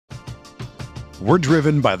We're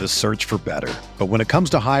driven by the search for better. But when it comes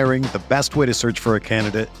to hiring, the best way to search for a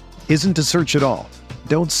candidate isn't to search at all.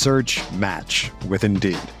 Don't search, match with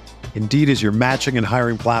Indeed. Indeed is your matching and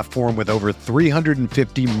hiring platform with over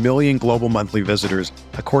 350 million global monthly visitors,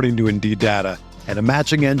 according to Indeed data, and a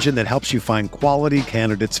matching engine that helps you find quality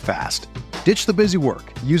candidates fast. Ditch the busy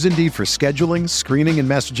work. Use Indeed for scheduling, screening, and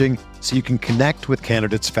messaging so you can connect with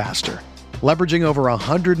candidates faster. Leveraging over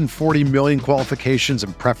 140 million qualifications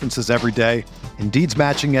and preferences every day, Indeed's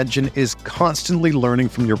matching engine is constantly learning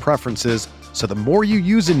from your preferences, so the more you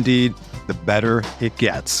use Indeed, the better it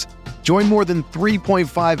gets. Join more than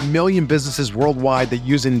 3.5 million businesses worldwide that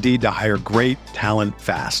use Indeed to hire great talent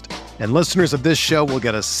fast. And listeners of this show will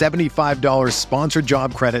get a $75 sponsored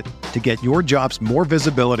job credit to get your jobs more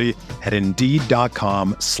visibility at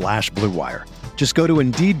Indeed.com/Blue Wire. Just go to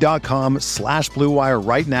Indeed.com/Blue Wire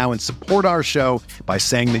right now and support our show by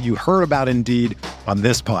saying that you heard about Indeed on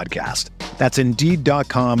this podcast. That's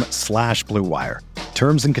Indeed.com/Blue Wire.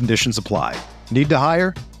 Terms and conditions apply. Need to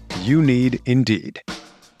hire? You need Indeed.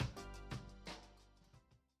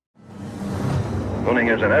 Winning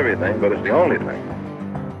isn't everything, but it's the only thing.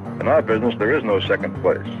 In our business, there is no second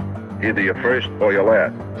place. Either you're first or you're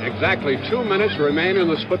last. Exactly 2 minutes remain in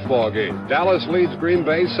this football game. Dallas leads Green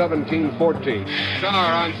Bay 17-14. Starr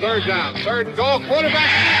on third down. Third and goal. Quarterback.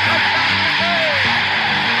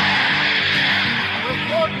 With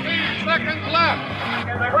 14 seconds left.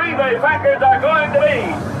 And the Green Bay Packers are going to be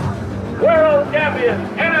world champions,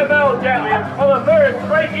 NFL champions for the third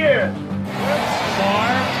straight year.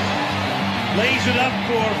 Starr lays it up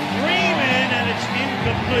for Freeman, and it's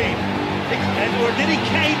incomplete. Or did he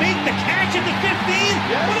make the catch at the 15?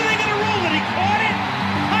 Yes. What are they going to rule it? He caught it?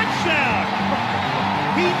 Touchdown!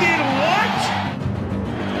 He did what?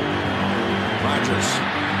 Rodgers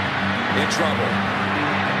in trouble.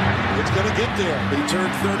 It's going to get there. He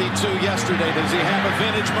turned 32 yesterday. Does he have a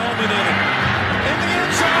vintage moment in it? In the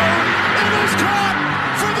end zone, it is caught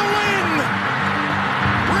for the win!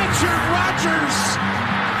 Richard Rodgers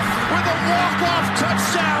with a walk-off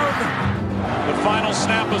touchdown. The final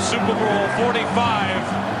snap of Super Bowl 45.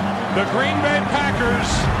 The Green Bay Packers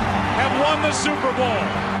have won the Super Bowl.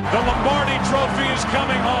 The Lombardi Trophy is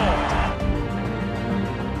coming home.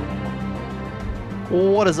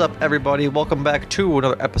 What is up, everybody? Welcome back to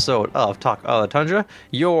another episode of Talk of the Tundra,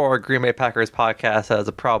 your Green Bay Packers podcast as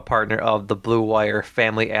a proud partner of the Blue Wire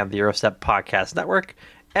family and the Eurostep Podcast Network.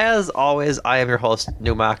 As always, I am your host,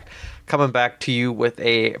 Numak, coming back to you with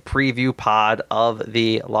a preview pod of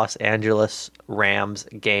the Los Angeles Rams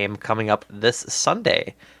game coming up this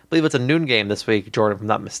Sunday. I believe it's a noon game this week, Jordan, if I'm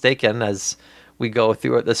not mistaken, as we go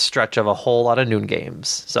through this stretch of a whole lot of noon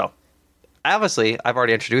games. So, obviously, I've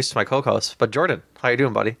already introduced my co-host, but Jordan, how you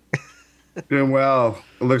doing, buddy? Doing well.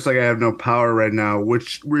 It looks like I have no power right now,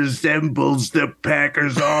 which resembles the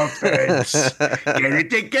Packers offense. Get it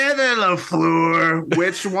together, LaFleur.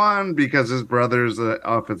 Which one? Because his brother's the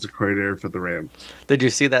offensive coordinator for the Rams. Did you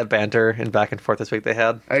see that banter and back and forth this week they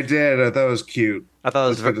had? I did. I thought it was cute. I thought it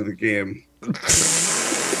was fit to the game.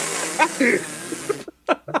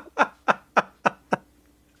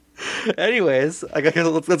 Anyways, I guess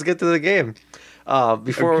let's get to the game.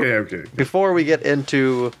 Before we get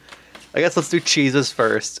into, I guess let's do cheeses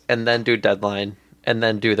first, and then do deadline, and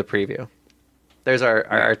then do the preview. There's our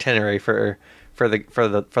itinerary for the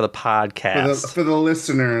podcast for the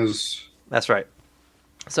listeners. That's right.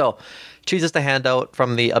 So, cheeses to hand out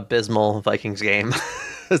from the abysmal Vikings game.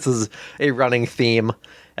 This is a running theme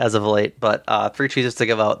as of late, but 3 cheeses to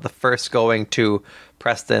give out. The first going to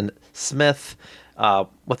Preston Smith.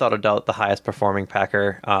 Without a doubt, the highest performing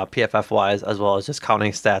Packer, PFF wise, as well as just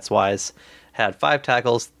counting stats wise. Had 5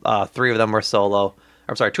 tackles, 3 of them were solo.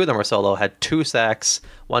 I'm sorry, 2 of them were solo. Had 2 sacks,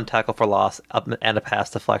 1 tackle for loss, and a pass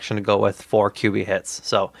deflection to go with 4 QB hits.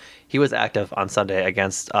 So he was active on Sunday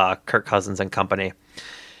against Kirk Cousins and company,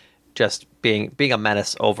 just being a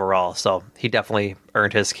menace overall. So he definitely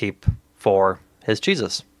earned his keep for his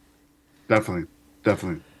cheeses. Definitely.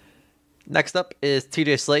 Next up is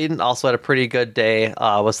TJ Slayton. Also had a pretty good day.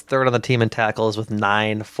 Was third on the team in tackles with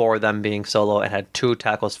 9, 4 of them being solo, and had 2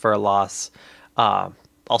 tackles for a loss.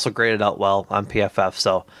 Also graded out well on PFF.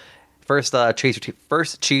 So first cheese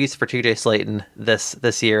for TJ Slayton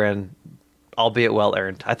this year, and albeit well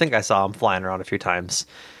earned. I think I saw him flying around a few times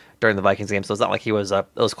during the Vikings game. So it's not like he was it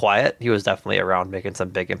was quiet. He was definitely around making some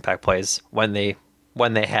big impact plays when they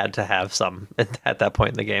had to have some at that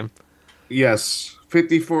point in the game. Yes.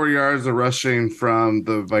 54 yards of rushing from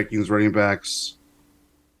the Vikings running backs.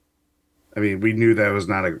 I mean, we knew that was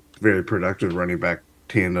not a very productive running back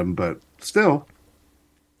tandem, but still.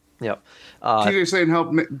 Yep. TJ Slayton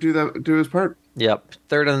helped do his part. Yep,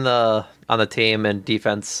 third on the team in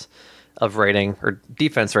defense rating,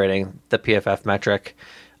 the PFF metric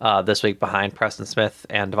this week behind Preston Smith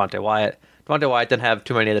and Devontae Wyatt. Devontae Wyatt didn't have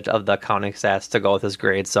too many of the counting stats to go with his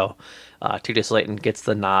grade, so TJ Slayton gets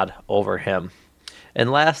the nod over him.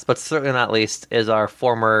 And last, but certainly not least, is our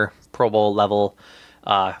former Pro Bowl level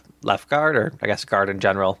left guard, or I guess guard in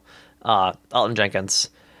general, Elgton Jenkins.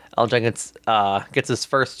 Elgton Jenkins gets his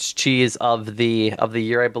first cheese of the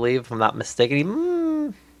year, I believe, if I'm not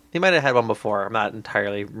mistaken. He might have had one before. I'm not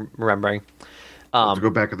entirely remembering. Have to go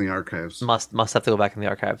back in the archives. Must have to go back in the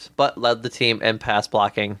archives. But led the team in pass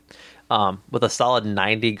blocking with a solid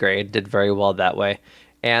 90 grade. Did very well that way,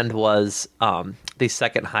 and was the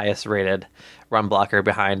second highest rated run blocker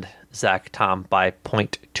behind Zach Tom by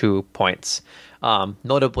 0.2 points.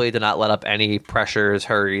 Notably, did not let up any pressures,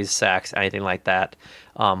 hurries, sacks, anything like that.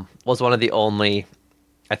 Was one of the only,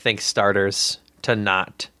 I think, starters to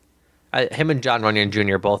not. Him and John Runyon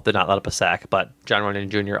Jr. both did not let up a sack, but John Runyon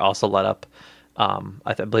Jr. also let up,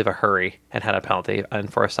 I believe, a hurry and had a penalty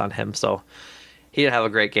enforced on him. So he didn't have a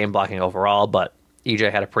great game blocking overall, but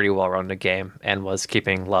EJ had a pretty well-rounded game and was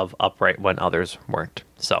keeping Love upright when others weren't.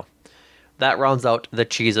 So that rounds out the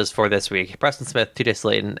cheeses for this week. Preston Smith, TJ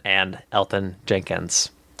Slayton, and Elgton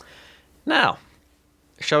Jenkins. Now,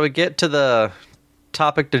 shall we get to the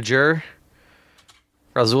topic du jour?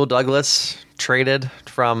 Rasul Douglas traded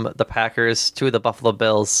from the Packers to the Buffalo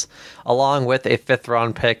Bills, along with a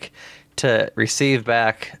 5th-round pick to receive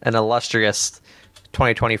back an illustrious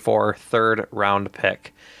 2024 third-round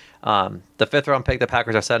pick. The 5th-round pick the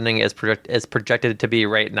Packers are sending is projected to be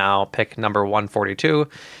right now pick number 142,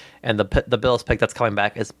 and the Bills pick that's coming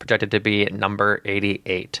back is projected to be number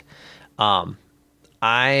 88.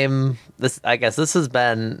 I guess this has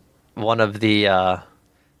been one of the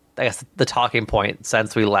the talking point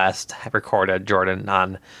since we last recorded, Jordan,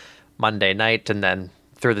 on Monday night, and then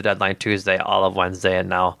through the deadline Tuesday, all of Wednesday, and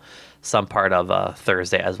now some part of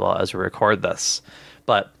Thursday as well as we record this.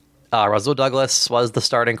 But Rasul Douglas was the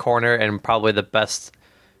starting corner and probably the best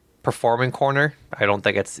performing corner. I don't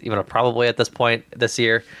think it's even a probably at this point this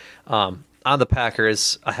year. On the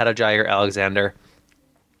Packers, ahead of Jair Alexander.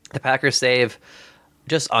 The Packers save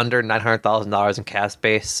just under $900,000 in cap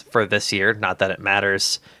space for this year. Not that it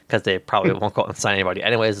matters, because they probably won't go out and sign anybody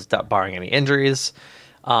anyways, barring any injuries.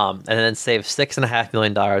 And then save $6.5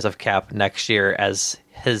 million of cap next year as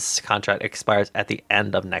his contract expires at the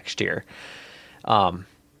end of next year.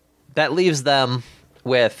 That leaves them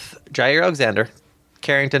with Jair Alexander,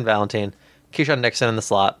 Carrington Valentine, Keyshawn Nixon in the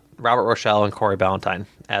slot, Robert Rochelle, and Corey Ballantyne,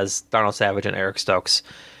 as Darnell Savage and Eric Stokes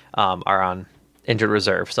are on injured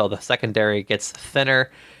reserve. So the secondary gets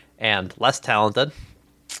thinner and less talented.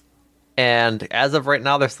 And as of right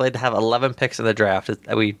now, they're slated to have 11 picks in the draft.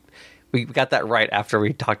 We got that right after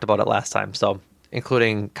we talked about it last time. So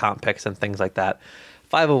including comp picks and things like that,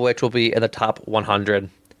 5 of which will be in the top 100.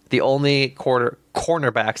 The only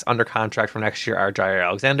cornerbacks under contract for next year are Jair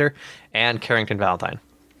Alexander and Carrington Valentine.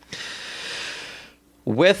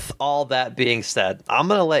 With all that being said, I'm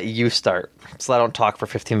going to let you start so I don't talk for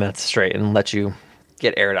 15 minutes straight and let you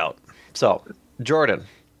get aired out. So, Jordan,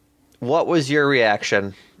 what was your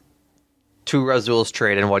reaction to Rasul's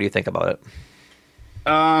trade and what do you think about it?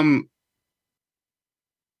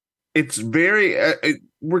 It's very...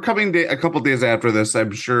 we're coming a couple days after this.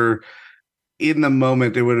 I'm sure in the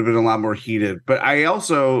moment it would have been a lot more heated. But I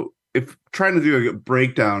also, if trying to do a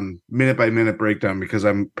breakdown, minute-by-minute breakdown, because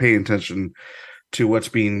I'm paying attention to what's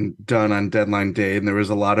being done on deadline day, and there was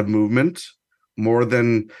a lot of movement, more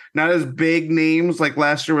than not as big names like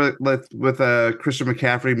last year with Christian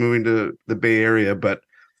McCaffrey moving to the Bay Area, but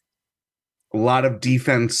a lot of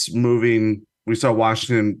defense moving. We saw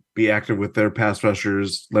Washington be active with their pass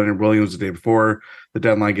rushers. Leonard Williams the day before the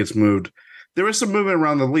deadline gets moved. There was some movement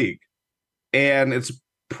around the league, and it's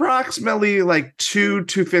approximately like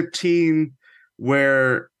 2:15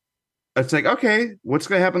 where it's like, okay, what's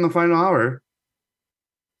going to happen in the final hour?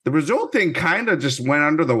 The result thing kind of just went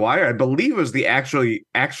under the wire. I believe it was the actually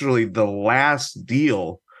the last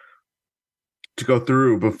deal to go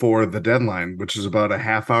through before the deadline, which is about a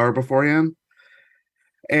half hour beforehand.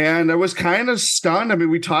 And I was kind of stunned. I mean,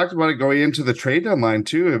 we talked about it going into the trade deadline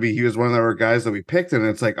too. I mean, he was one of our guys that we picked, and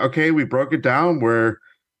it's like, okay, we broke it down where,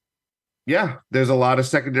 yeah, there's a lot of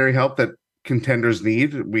secondary help that contenders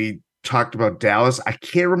need. We talked about Dallas. I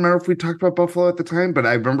can't remember if we talked about Buffalo at the time, but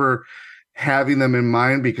I remember having them in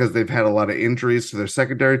mind because they've had a lot of injuries to their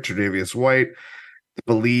secondary. Tre'Davious White, I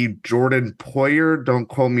believe Jordan Poyer. Don't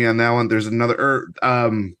quote me on that one. There's another.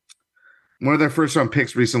 one of their first round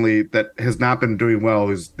picks recently that has not been doing well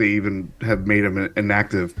is they even have made him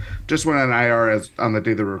inactive. Just went on IR as on the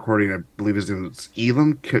day they were recording. I believe his name was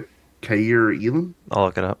Elam, Kair Elam. I'll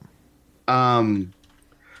look it up.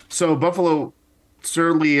 So Buffalo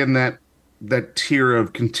certainly in that tier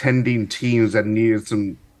of contending teams that needed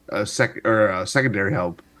some secondary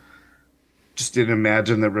help. Just didn't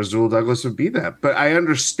imagine that Rasul Douglas would be that. But I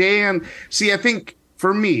understand. See, I think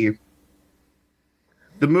for me,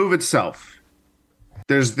 the move itself,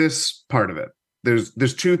 there's this part of it.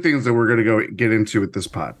 There's two things that we're going to go get into with this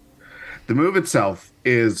pod. The move itself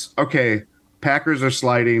is, okay, Packers are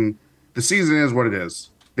sliding. The season is what it is.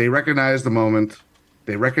 They recognize the moment.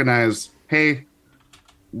 They recognize, hey,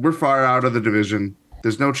 we're far out of the division.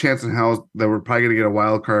 There's no chance in hell that we're probably going to get a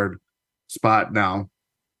wild card spot now.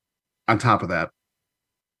 On top of that,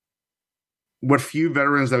 what few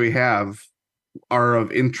veterans that we have are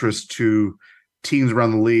of interest to teams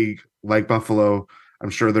around the league, like Buffalo. I'm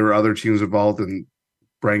sure there were other teams involved, and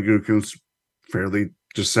Brian Gutekunst fairly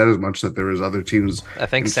just said as much that there was other teams. I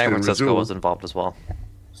think San Francisco was involved as well.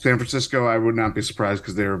 San Francisco, I would not be surprised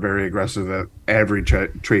because they were very aggressive at every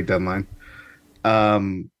trade deadline.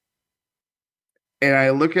 And I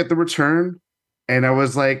look at the return, and I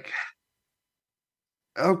was like,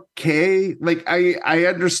 okay, like I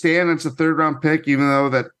understand it's a third round pick, even though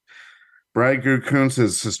that Brian Gutekunst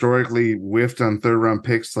has historically whiffed on third round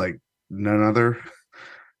picks like none other.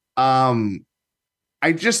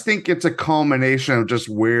 I just think it's a culmination of just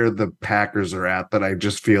where the Packers are at that I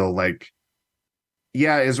just feel like,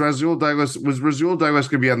 yeah, was Rasul Douglas going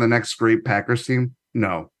to be on the next great Packers team?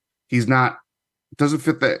 No, he's not. Doesn't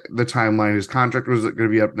fit the timeline. His contract was going to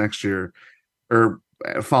be up next year or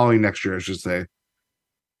following next year, I should say.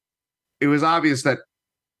 It was obvious that,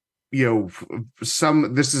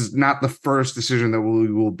 this is not the first decision that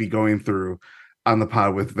we will be going through on the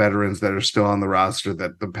pod with veterans that are still on the roster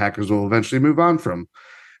that the Packers will eventually move on from.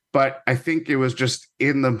 But I think it was just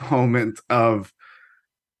in the moment of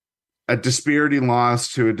a dispiriting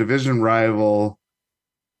loss to a division rival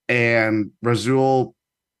and Rasul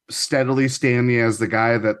steadily standing as the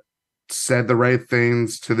guy that said the right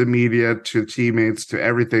things to the media, to teammates, to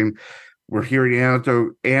everything. We're hearing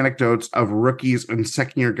anecdotes of rookies and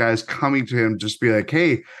second-year guys coming to him, just be like,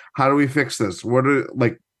 "Hey, how do we fix this? We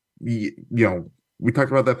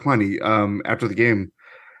talked about that plenty after the game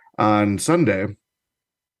on Sunday."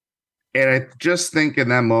 And I just think in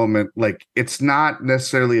that moment, like, it's not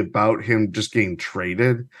necessarily about him just getting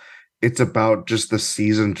traded. It's about just the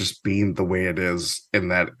season just being the way it is, and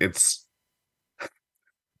that it's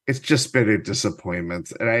just been a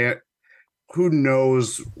disappointment. And who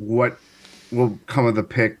knows what will come of the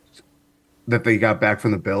pick that they got back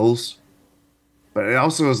from the Bills. But it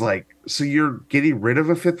also is like, so you're getting rid of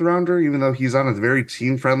a fifth rounder, even though he's on a very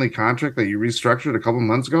team friendly contract that you restructured a couple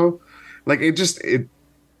months ago. Like,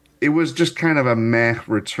 it was just kind of a meh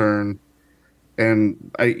return.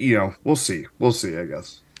 And we'll see, I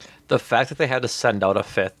guess. The fact that they had to send out a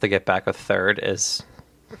fifth to get back a third is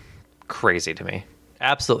crazy to me.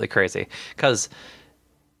 Absolutely crazy. Because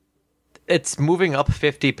it's moving up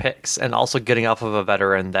 50 picks and also getting off of a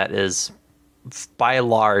veteran that is, by and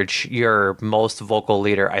large, your most vocal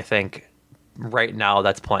leader, I think, right now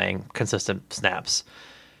that's playing consistent snaps.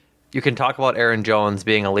 You can talk about Aaron Jones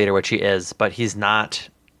being a leader, which he is, but he's not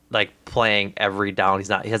like playing every down.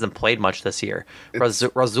 He hasn't played much this year.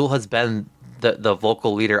 Rasul has been the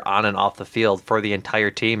vocal leader on and off the field for the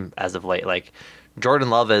entire team as of late. Like, Jordan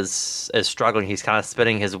Love is struggling. He's kind of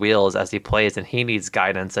spinning his wheels as he plays, and he needs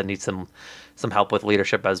guidance and needs some help with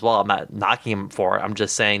leadership as well. I'm not knocking him for it. I'm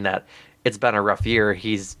just saying that it's been a rough year.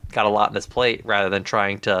 He's got a lot on his plate rather than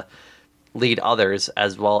trying to lead others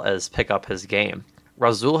as well as pick up his game.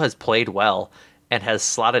 Rasul has played well and has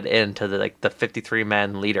slotted into the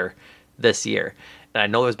 53-man leader this year. And I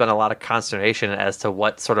know there's been a lot of consternation as to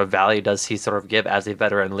what sort of value does he sort of give as a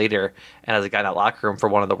veteran leader and as a guy in that locker room for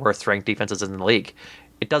one of the worst ranked defenses in the league.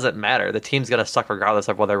 It doesn't matter. The team's going to suck regardless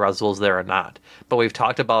of whether Rasul's there or not. But we've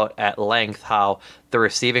talked about at length how the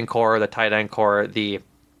receiving core, the tight end core, the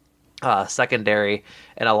secondary,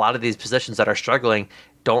 and a lot of these positions that are struggling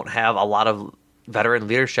don't have a lot of veteran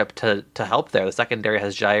leadership to help there. The secondary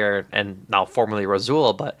has Jair and now formerly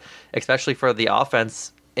Rasul, but especially for the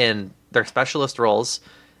offense in their specialist roles,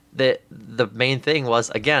 the main thing was,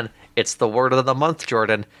 again, it's the word of the month,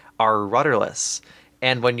 Jordan, are rudderless.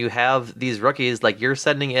 And when you have these rookies, like you're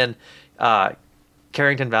sending in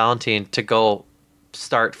Carrington Valentine to go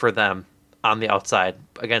start for them on the outside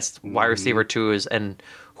against wide receiver twos and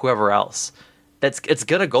whoever else, it's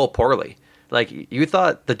going to go poorly. Like, you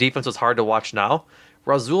thought the defense was hard to watch now.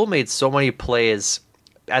 Rasul made so many plays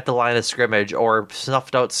at the line of scrimmage or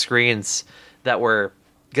snuffed out screens that were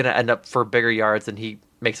going to end up for bigger yards, and he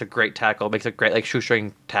makes a great tackle, makes a great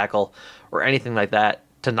shoestring tackle or anything like that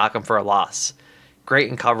to knock him for a loss. Great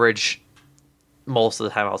in coverage most of the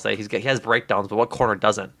time, I'll say. He has breakdowns, but what corner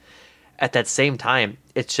doesn't? At that same time,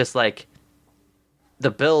 it's just like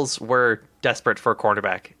the Bills were desperate for a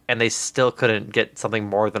cornerback, and they still couldn't get something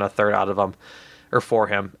more than a third out of him or for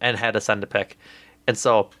him, and had to send a pick. And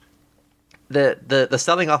so the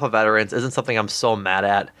selling off of veterans isn't something I'm so mad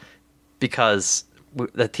at, because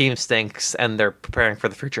the team stinks and they're preparing for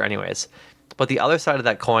the future anyways. But the other side of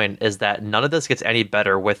that coin is that none of this gets any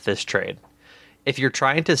better with this trade. If you're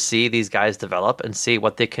trying to see these guys develop and see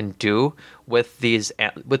what they can do with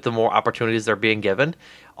the more opportunities they're being given,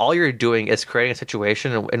 all you're doing is creating a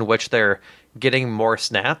situation in which they're getting more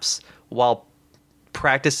snaps while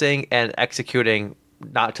practicing and executing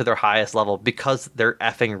not to their highest level, because they're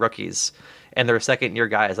effing rookies and they're second-year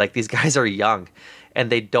guys. Like, these guys are young and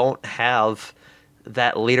they don't have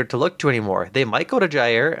that leader to look to anymore. They might go to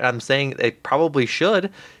Jair, and I'm saying they probably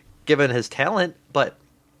should, given his talent, but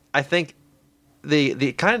I think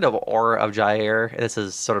the kind of aura of Jair, and this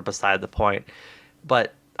is sort of beside the point,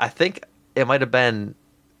 but I think it might have been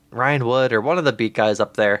Ryan Wood or one of the beat guys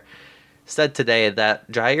up there said today that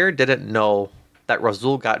Jair didn't know that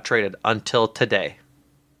Rasul got traded until today,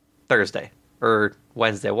 Thursday or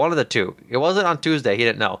Wednesday, one of the two. It wasn't on Tuesday. He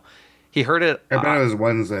didn't know. He heard it. I bet it was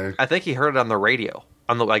Wednesday. I think he heard it on the radio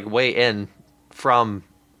on the way in from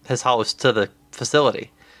his house to the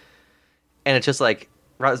facility, and it's just like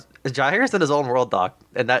Jair's in his own world, Doc,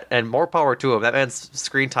 and more power to him. That man's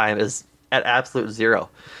screen time is at absolute zero.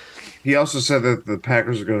 He also said that the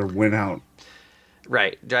Packers are going to win out.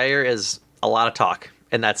 Right, Jair is a lot of talk,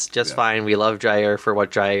 and that's just fine. We love Jair for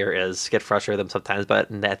what Jair is. Get frustrated with him sometimes,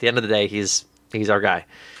 but at the end of the day, he's our guy.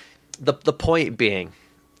 The point being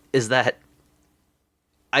is that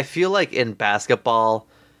I feel like in basketball,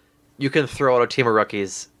 you can throw out a team of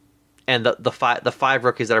rookies, and the five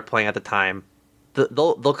rookies that are playing at the time,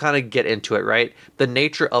 they'll kind of get into it, right? The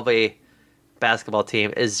nature of a basketball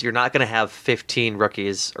team is you're not going to have 15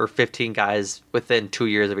 rookies or 15 guys within 2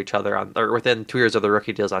 years of each other or within 2 years of the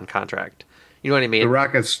rookie deals on contract. You know what I mean? The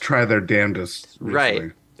Rockets try their damnedest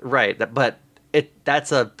recently. Right. But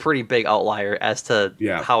that's a pretty big outlier as to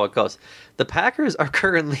how it goes. The Packers are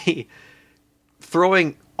currently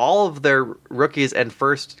throwing all of their rookies and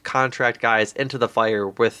first contract guys into the fire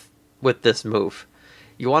with this move.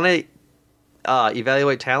 You want to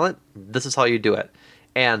evaluate talent? This is how you do it.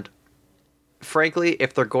 And frankly,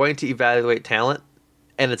 if they're going to evaluate talent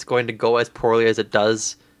and it's going to go as poorly as it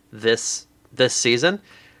does this season,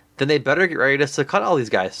 then they better get ready to cut all these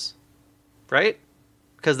guys, right?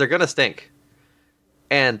 Because they're going to stink.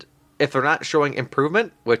 And if they're not showing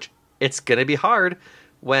improvement, which it's going to be hard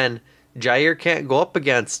when Jair can't go up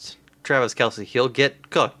against Travis Kelce, he'll get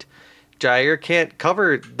cooked. Jair can't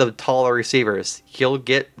cover the taller receivers, he'll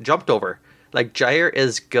get jumped over. Like, Jair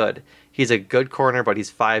is good. He's a good corner, but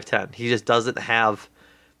he's 5'10". He just doesn't have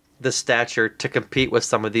the stature to compete with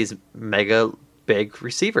some of these mega big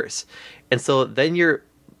receivers. And so then you're,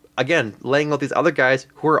 again, laying out these other guys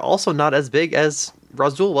who are also not as big as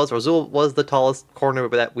Rasul was. Rasul was the tallest corner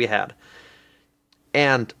that we had.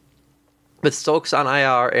 And with Stokes on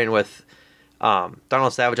IR and with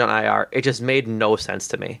Donald Savage on IR, it just made no sense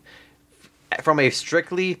to me. From a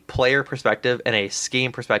strictly player perspective and a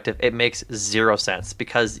scheme perspective, it makes zero sense,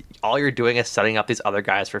 because all you're doing is setting up these other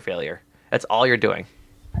guys for failure. That's all you're doing.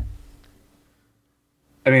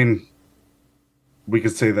 I mean, we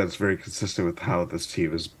could say that's very consistent with how this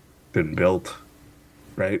team has been built,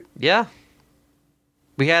 right? Yeah.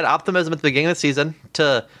 We had optimism at the beginning of the season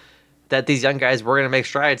that these young guys were going to make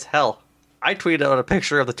strides. Hell, I tweeted out a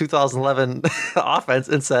picture of the 2011 offense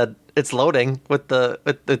and said, it's loading with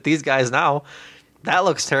these guys now. That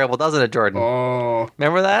looks terrible, doesn't it, Jordan? Oh.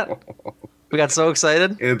 Remember that? We got so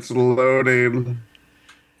excited. It's loading.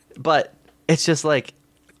 But it's just like...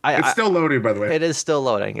 It's still loading, by the way. It is still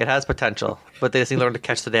loading. It has potential, but they just need to learn to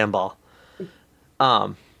catch the damn ball.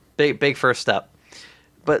 Big first step.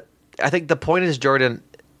 But I think the point is, Jordan,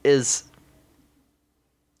 is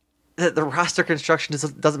that the roster construction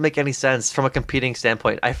doesn't make any sense from a competing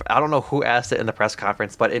standpoint. I don't know who asked it in the press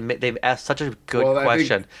conference, but they've asked such a good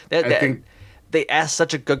question. They asked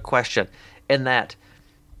such a good question in that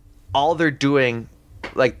all they're doing,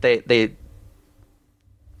 like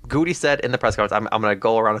Goody said in the press conference, I'm going to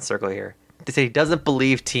go around a circle here. They say he doesn't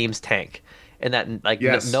believe teams tank, and that no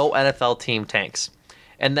NFL team tanks.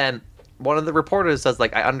 And then one of the reporters says, I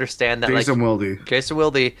understand that. Jason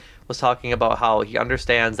Wilde was talking about how he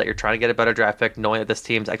understands that you're trying to get a better draft pick, knowing that this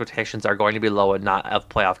team's expectations are going to be low and not of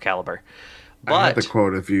playoff caliber. But I have the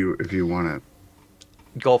quote if you want it.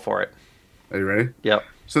 Go for it. Are you ready? Yep.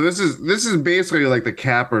 So this is basically like the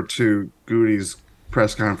capper to Goody's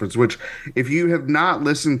press conference, which if you have not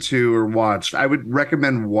listened to or watched, I would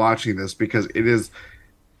recommend watching this because it is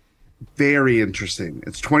very interesting.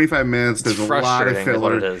 It's 25 minutes. There's a lot of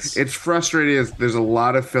filler. It's frustrating. There's a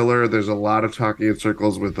lot of filler. There's a lot of talking in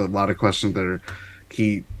circles with a lot of questions that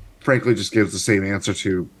he frankly just gives the same answer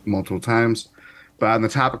to multiple times. But on the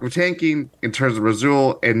topic of tanking, in terms of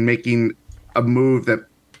Rasul and making a move that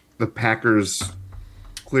the Packers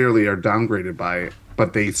clearly are downgraded by,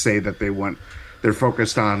 but they say that they're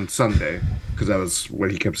focused on Sunday because that was what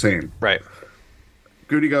he kept saying. Right.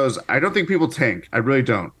 Goody goes, I don't think people tank. I really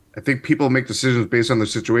don't. I think people make decisions based on their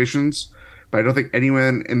situations, but I don't think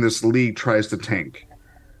anyone in this league tries to tank.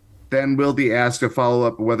 Then Wilde asked a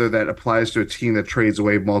follow-up whether that applies to a team that trades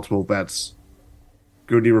away multiple vets.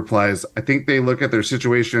 Goody replies, I think they look at their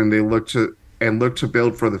situation and they look to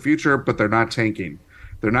build for the future, but they're not tanking.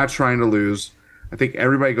 They're not trying to lose. I think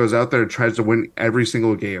everybody goes out there and tries to win every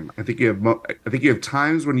single game. I think you have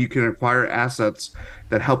times when you can acquire assets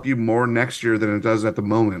that help you more next year than it does at the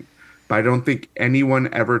moment. But I don't think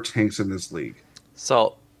anyone ever tanks in this league.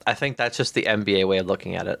 So I think that's just the NBA way of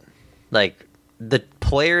looking at it. Like, the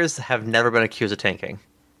players have never been accused of tanking.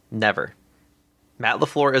 Never. Matt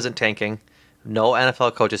LaFleur isn't tanking. No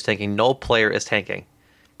NFL coach is tanking. No player is tanking,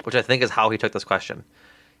 which I think is how he took this question.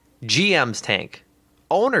 GMs tank.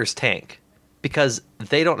 Owners tank because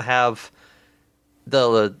they don't have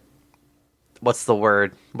the what's the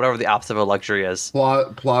word? Whatever the opposite of a luxury is.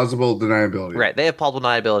 Plausible deniability. Right. They have plausible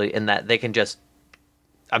deniability in that they can just,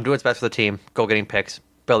 I'm doing what's best for the team, go getting picks,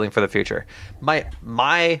 building for the future.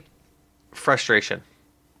 My frustration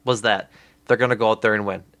was that they're going to go out there and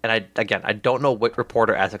win. And I don't know what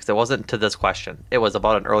reporter asked, because it wasn't to this question. It was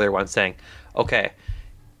about an earlier one saying, okay,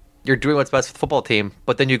 you're doing what's best for the football team,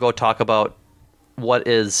 but then you go talk about what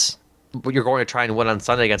you're going to try and win on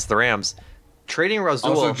Sunday against the Rams. Trading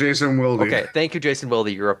Rasul. Also, Jason Wilde. Okay, thank you, Jason Wilde.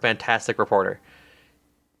 You're a fantastic reporter.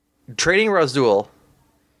 Trading Rasul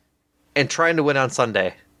and trying to win on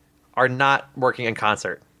Sunday are not working in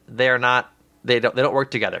concert. They are not. They don't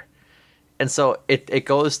work together. And so it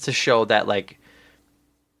goes to show that, like,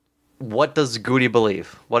 what does Goody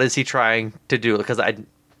believe? What is he trying to do? Because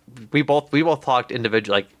we both talked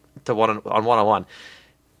individually, like, to one-on-one.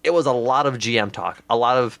 It was a lot of GM talk, a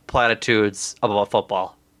lot of platitudes about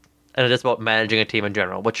football, and it's about managing a team in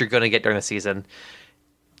general, what you're going to get during the season.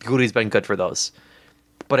 Goody's been good for those.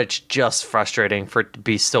 But it's just frustrating for it to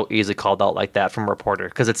be so easily called out like that from a reporter,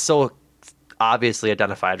 because it's so obviously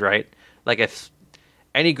identified, right? Like, if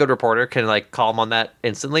any good reporter can, like, call him on that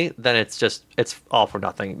instantly, then it's all for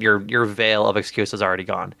nothing. Your veil of excuse is already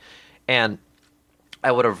gone. And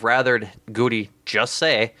I would have rathered Goody just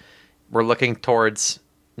say, we're looking towards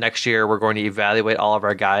next year, we're going to evaluate all of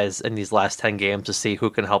our guys in these last 10 games to see who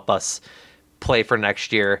can help us play for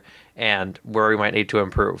next year and where we might need to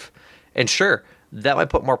improve. And sure, that might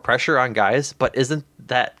put more pressure on guys, but isn't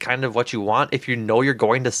that kind of what you want if you know you're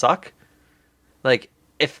going to suck? Like,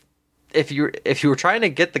 if you were trying to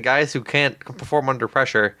get the guys who can't perform under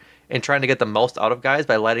pressure and trying to get the most out of guys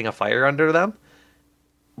by lighting a fire under them,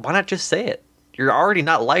 why not just say it? You're already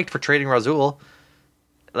not liked for trading Rasul.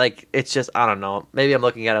 Like, it's just, I don't know. Maybe I'm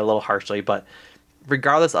looking at it a little harshly, but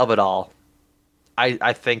regardless of it all,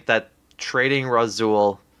 I think that trading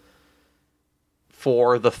Rasul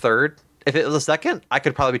for the third, if it was a second, I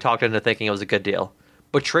could probably be talked into thinking it was a good deal.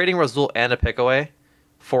 But trading Rasul and a pick away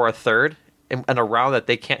for a third in a round that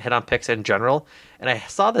they can't hit on picks in general. And I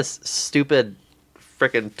saw this stupid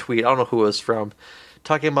freaking tweet, I don't know who it was from,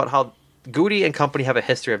 talking about how Goody and company have a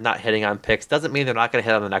history of not hitting on picks. Doesn't mean they're not going to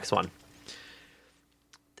hit on the next one.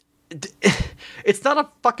 It's not a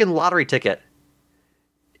fucking lottery ticket.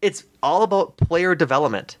 It's all about player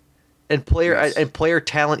development and player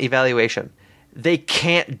talent evaluation. They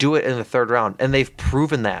can't do it in the third round, and they've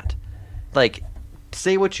proven that. Like,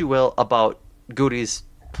 say what you will about Goody's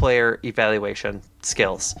player evaluation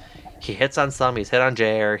skills. He hits on some. He's hit on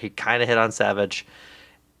Jair. He kind of hit on Savage.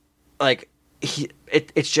 Like,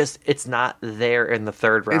 it's not there in the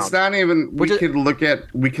third round. It's not even. We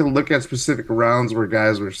can look at specific rounds where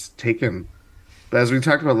guys were taken. But as we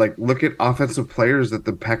talked about, like, look at offensive players that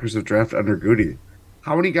the Packers have drafted under Goody.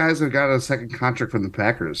 How many guys have got a second contract from the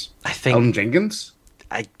Packers? I think Elton Jenkins.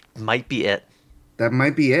 Might be it. That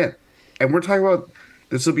might be it. And we're talking about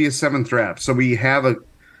this will be a seventh draft, so we have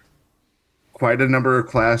quite a number of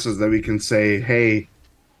classes that we can say, hey,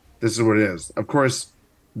 this is what it is. Of course,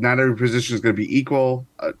 not every position is going to be equal.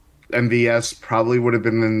 MVS probably would have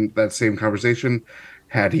been in that same conversation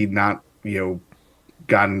had he not,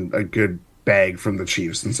 gotten a good bag from the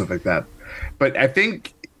Chiefs and stuff like that. But I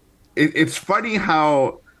think it's funny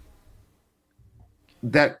how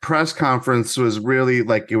that press conference was really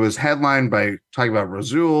like, it was headlined by talking about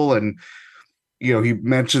Rasul, and he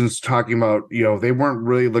mentions talking about, they weren't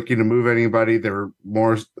really looking to move anybody. They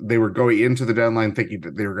were going into the deadline thinking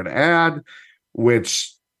that they were going to add,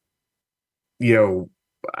 which,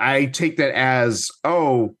 I take that as,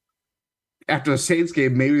 after the Saints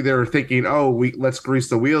game, maybe they were thinking, let's grease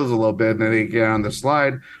the wheels a little bit and then they get on the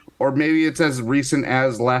slide. Or maybe it's as recent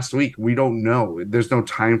as last week. We don't know. There's no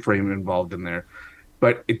time frame involved in there.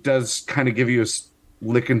 But it does kind of give you a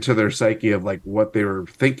lick into their psyche of like what they were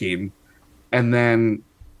thinking. And then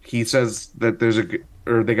he says that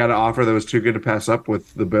they got an offer that was too good to pass up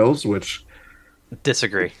with the Bills, which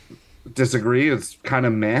disagree. It's kind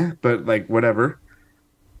of meh, but like whatever.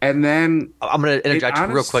 And then I'm going to interject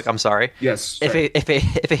real quick. I'm sorry. Yes. Sorry.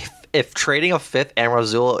 If trading a fifth and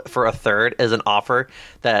Rasul for a third is an offer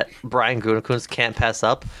that Brian Gutekunst can't pass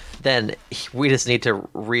up, then we just need to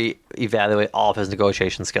reevaluate all of his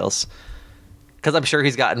negotiation skills. Because I'm sure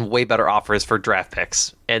he's gotten way better offers for draft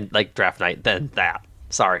picks and like draft night than that.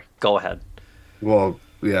 Sorry, go ahead. Well,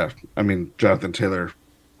 yeah. I mean, Jonathan Taylor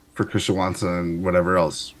for Christian Watson and whatever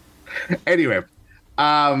else. Anyway,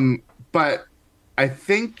 but I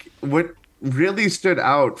think what really stood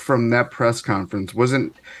out from that press conference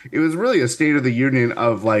it was really a state of the union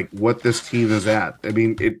of like what this team is at. I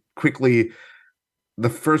mean, the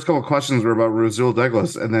first couple of questions were about Rasul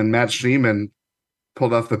Douglas, and then Matt Schneeman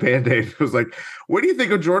pulled off the Band-Aid. It was like, what do you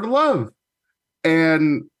think of Jordan Love?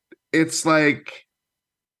 And it's like,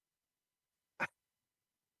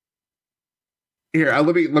 here,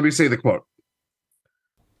 let me say the quote.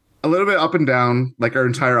 A little bit up and down, like our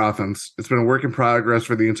entire offense. It's been a work in progress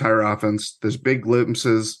for the entire offense. There's big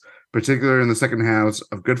glimpses, particularly in the second halves,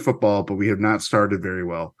 of good football, but we have not started very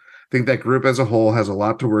well. I think that group as a whole has a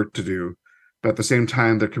lot to work to do, but at the same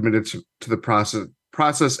time, they're committed to the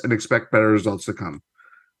process and expect better results to come.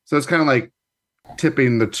 So it's kind of like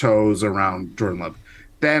tipping the toes around Jordan Love.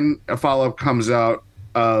 Then a follow-up comes out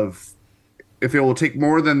of if it will take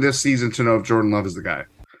more than this season to know if Jordan Love is the guy.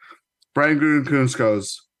 Brian Gutekunst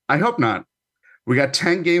goes, I hope not. We got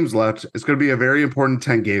 10 games left. It's going to be a very important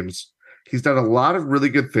 10 games. He's done a lot of really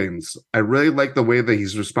good things. I really like the way that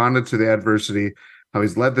he's responded to the adversity, how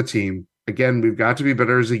he's led the team. Again, we've got to be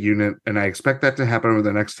better as a unit, and I expect that to happen over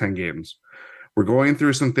the next 10 games. We're going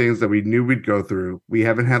through some things that we knew we'd go through. We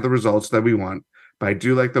haven't had the results that we want, but I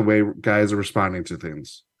do like the way guys are responding to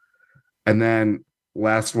things. And then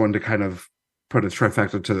last one to kind of put a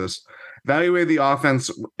trifecta to this. Evaluate the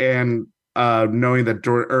offense and knowing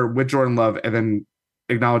that with Jordan Love, and then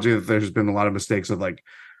acknowledging that there's been a lot of mistakes of like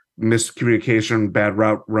miscommunication, bad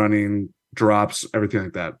route running, drops, everything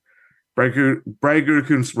like that. Brian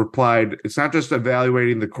Gutekunst replied, it's not just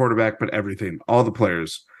evaluating the quarterback, but everything, all the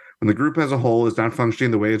players. When the group as a whole is not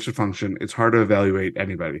functioning the way it should function, it's hard to evaluate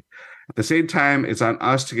anybody. At the same time, it's on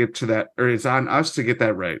us to get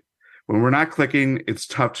that right. When we're not clicking, it's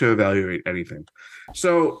tough to evaluate anything.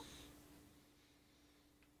 So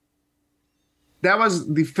that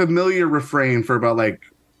was the familiar refrain for about like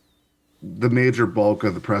the major bulk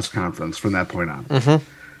of the press conference from that point on. Mm-hmm.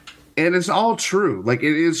 And it's all true. Like,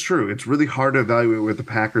 it is true. It's really hard to evaluate where the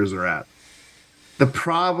Packers are at. The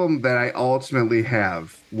problem that I ultimately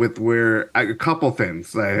have with a couple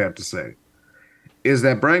things that I have to say is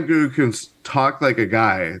that Brian Gutekunst talked like a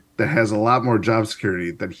guy that has a lot more job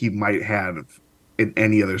security than he might have in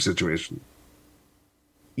any other situation.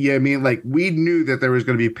 Yeah, I mean, like, we knew that there was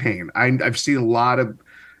going to be pain. I've seen a lot of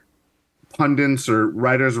pundits or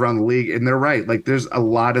writers around the league, and they're right. Like, there's a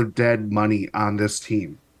lot of dead money on this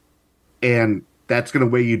team, and that's going to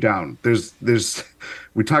weigh you down.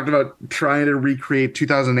 We talked about trying to recreate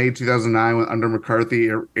 2008, 2009 under McCarthy,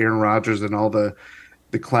 Aaron Rodgers, and all the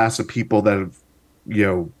class of people that have,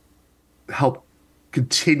 helped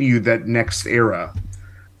continue that next era.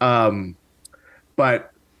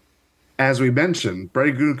 But as we mentioned,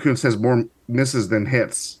 Brian Gutekunst has more misses than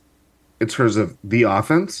hits in terms of the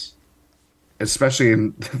offense, especially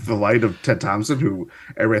in the light of Ted Thompson, who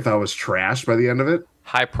everybody thought was trash by the end of it.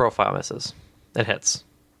 High profile misses and hits.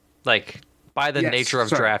 Like, by the nature of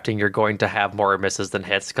drafting, you're going to have more misses than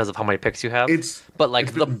hits because of how many picks you have.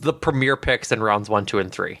 The premier picks in rounds 1, 2,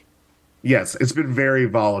 and 3. Yes, it's been very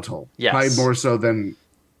volatile. Yes. Probably more so than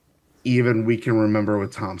even we can remember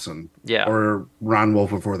with Thompson. Yeah. Or Ron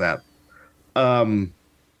Wolf before that.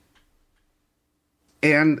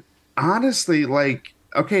 And honestly, like,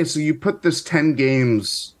 okay, so you put this 10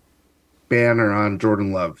 games banner on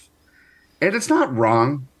Jordan Love. And it's not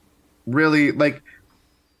wrong, really. Like,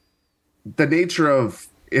 the nature of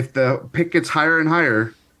if the pick gets higher and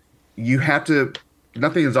higher, you have to,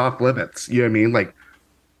 nothing is off limits. You know what I mean? Like,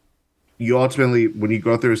 you ultimately, when you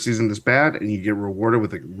go through a season this bad and you get rewarded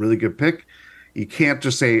with a really good pick, you can't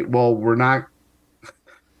just say, well,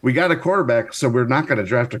 we got a quarterback, so we're not going to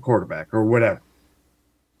draft a quarterback or whatever.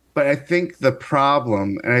 But I think the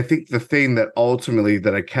problem, and I think the thing that ultimately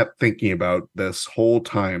that I kept thinking about this whole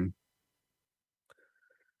time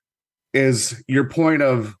is your point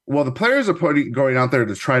of, well, the players are going out there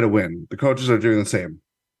to try to win. The coaches are doing the same.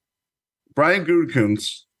 Brian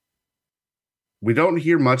Gutekunst, we don't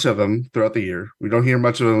hear much of him throughout the year. We don't hear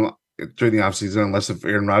much of him during the offseason unless if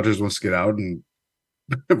Aaron Rodgers wants to get out and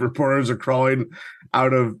reporters are crawling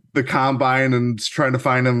out of the combine and trying to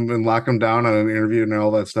find him and lock him down on an interview and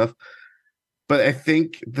all that stuff. But I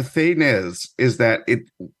think the thing is that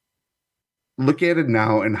look at it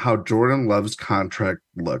now and how Jordan Love's contract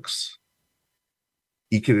looks.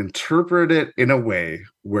 You can interpret it in a way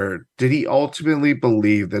where did he ultimately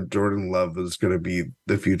believe that Jordan Love was going to be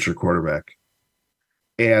the future quarterback?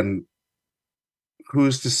 And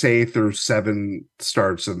who's to say through 7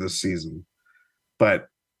 starts of this season? But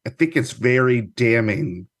I think it's very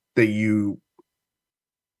damning that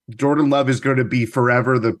Jordan Love is going to be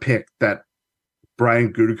forever the pick that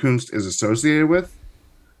Brian Gutekunst is associated with,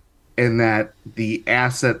 and that the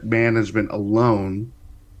asset management alone,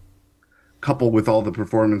 coupled with all the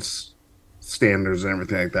performance standards and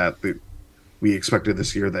everything like that we expected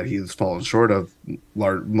this year that he's fallen short of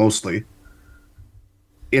mostly,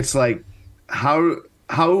 it's like how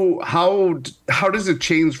does it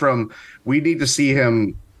change from we need to see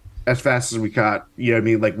him as fast as we got, you know what I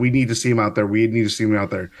mean? Like, we need to see him out there. We need to see him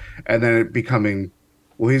out there. And then it becoming,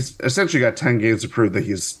 well, he's essentially got 10 games to prove that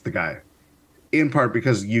he's the guy. In part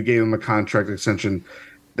because you gave him a contract extension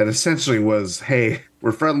that essentially was, hey,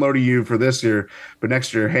 we're front loading you for this year, but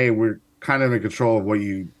next year, hey, we're kind of in control of what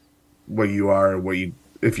you are,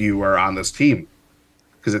 if you are on this team.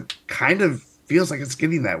 Because it kind of feels like it's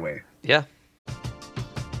getting that way. Yeah.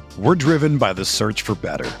 We're driven by the search for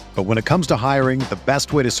better. But when it comes to hiring, the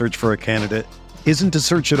best way to search for a candidate isn't to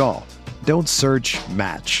search at all. Don't search,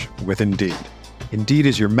 match with Indeed. Indeed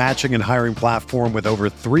is your matching and hiring platform with over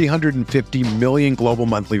 350 million global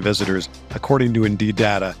monthly visitors, according to Indeed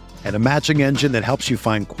data, and a matching engine that helps you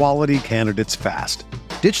find quality candidates fast.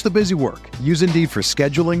 Ditch the busy work. Use Indeed for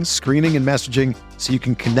scheduling, screening, and messaging so you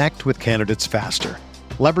can connect with candidates faster.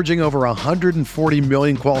 Leveraging over 140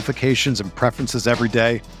 million qualifications and preferences every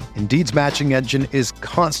day, Indeed's matching engine is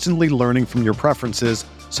constantly learning from your preferences,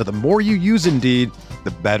 so the more you use Indeed,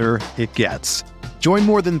 the better it gets. Join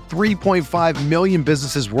more than 3.5 million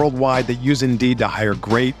businesses worldwide that use Indeed to hire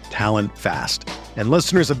great talent fast. And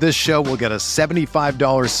listeners of this show will get a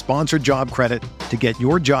 $75 sponsored job credit to get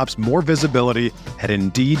your jobs more visibility at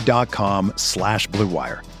Indeed.com/Blue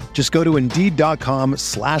Wire. Just go to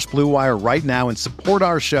Indeed.com/Blue Wire right now and support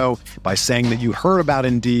our show by saying that you heard about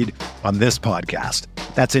Indeed on this podcast.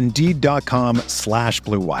 That's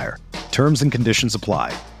Indeed.com/Blue Wire. Terms and conditions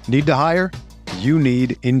apply. Need to hire? You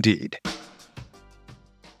need Indeed.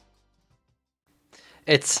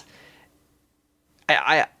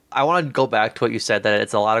 I want to go back to what you said, that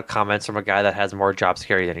it's a lot of comments from a guy that has more job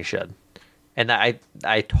security than he should. And I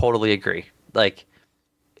totally agree. Like,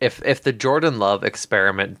 if the Jordan Love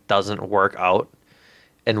experiment doesn't work out,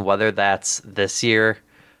 and whether that's this year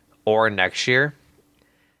or next year,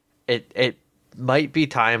 it might be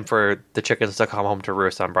time for the chickens to come home to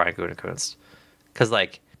roost on Brian Gutekunst. Because,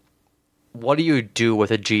 like, what do you do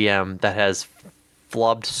with a GM that has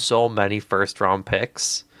flubbed so many first-round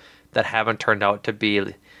picks that haven't turned out to be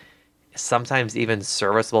sometimes even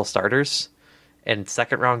serviceable starters, and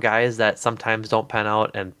second-round guys that sometimes don't pan out,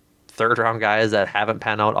 and third-round guys that haven't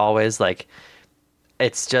panned out always? Like,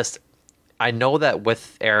 it's just, I know that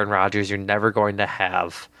with Aaron Rodgers, you're never going to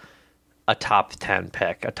have a top 10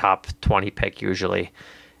 pick, a top 20 pick usually,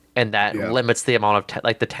 and that limits the amount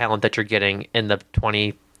of the talent that you're getting in the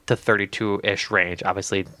 20 to 32-ish range.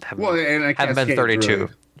 Obviously, haven't been 32. Really.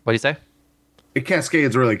 What do you say? It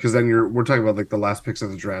cascades really, because then we're talking about like the last picks of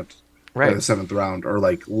the draft, right? The 7th round, or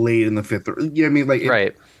like late in the 5th. Yeah, I mean, like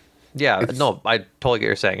right. Yeah, no, I totally get what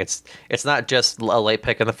you're saying. It's not just a late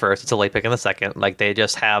pick in the 1st; it's a late pick in the 2nd. Like, they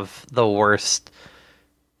just have the worst,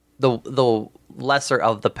 the lesser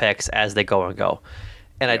of the picks as they go and go.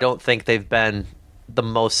 And I don't think they've been the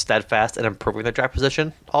most steadfast in improving their draft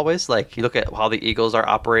position always. Like, you look at how the Eagles are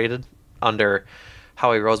operated under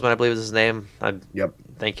Howie Roseman, I believe is his name. Yep.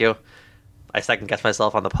 Thank you. I second guessed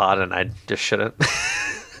myself on the pod, and I just shouldn't.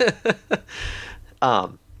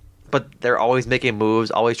 but they're always making moves,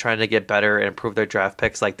 always trying to get better and improve their draft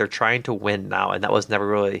picks. Like they're trying to win now, and that was never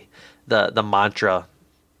really the mantra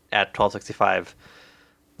at 1265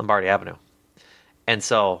 Lombardi Avenue. And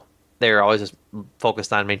so they were always just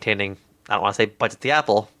focused on maintaining, I don't want to say budget the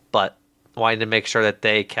apple, but wanting to make sure that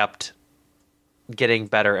they kept getting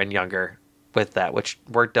better and younger with that, which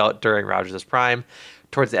worked out during Rodgers' prime.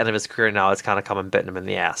 Towards the end of his career now, it's kind of come and bitten him in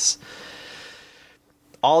the ass.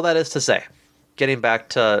 All that is to say, getting back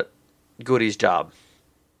to Goody's job,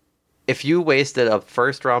 if you wasted a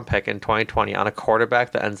first-round pick in 2020 on a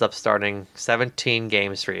quarterback that ends up starting 17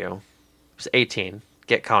 games for you, it's 18,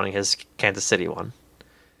 get counting his Kansas City one,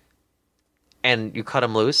 and you cut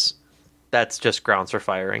him loose, that's just grounds for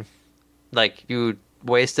firing. Like, you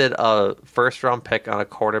wasted a first-round pick on a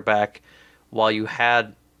quarterback while you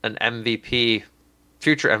had an MVP,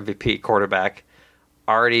 future MVP quarterback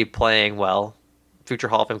already playing well, future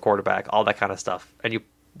Hall of Fame quarterback, all that kind of stuff, and you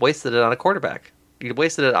wasted it on a quarterback. You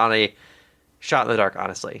wasted it on a shot in the dark,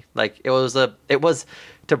 honestly. Like, it was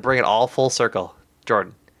to bring it all full circle,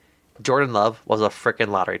 Jordan Love was a freaking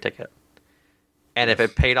lottery ticket. And if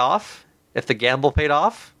it paid off, if the gamble paid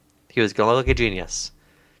off, he was going to look like a genius.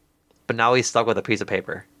 But now he's stuck with a piece of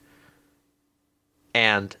paper.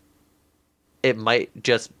 And it might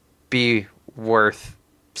just be worth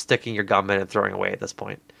sticking your gum in and throwing away at this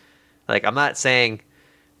point. Like, I'm not saying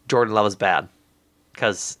Jordan Love is bad,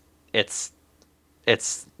 because it's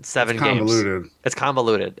 7 games. It's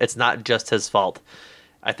convoluted. It's not just his fault.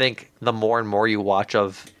 I think the more and more you watch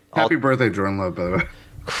of... Happy birthday, Jordan Love, by the way.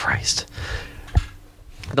 Christ.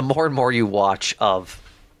 The more and more you watch of,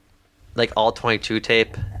 like, all 22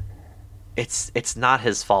 tape, it's not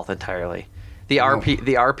his fault entirely. The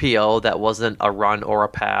RPO that wasn't a run or a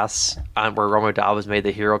pass, where Romeo Dobbs made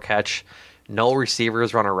the hero catch, no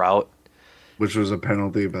receivers run a route. Which was a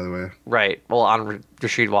penalty, by the way. Right. Well, on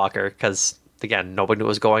Rasheed Walker, because, again, nobody knew what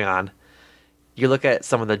was going on. You look at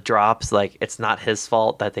some of the drops, like, it's not his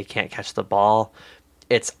fault that they can't catch the ball.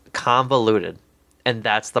 It's convoluted, and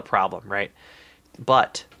that's the problem, right?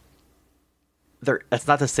 But that's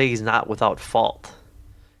not to say he's not without fault.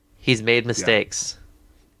 He's made mistakes.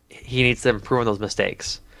 Yeah. He needs to improve on those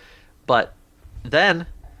mistakes. But then,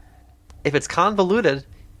 if it's convoluted,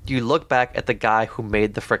 you look back at the guy who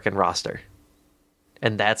made the frickin' roster.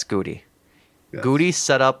 And that's Goody. Yes. Goody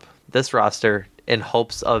set up this roster in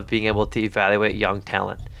hopes of being able to evaluate young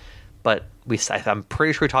talent. But I'm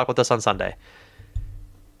pretty sure we talked about this on Sunday.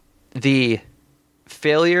 The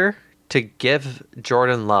failure to give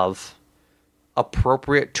Jordan Love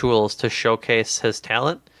appropriate tools to showcase his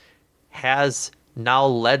talent has now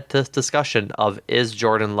led to this discussion of, is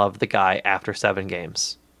Jordan Love the guy after 7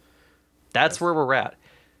 games? That's where we're at.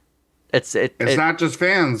 It's not just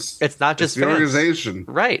fans. It's not just the fans. Organization.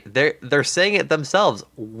 Right. They're saying it themselves.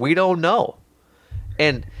 We don't know.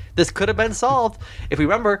 And this could have been solved if we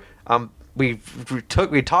remember. We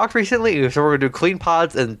talked recently. So we're gonna do clean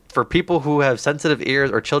pods, and for people who have sensitive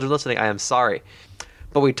ears or children listening, I am sorry,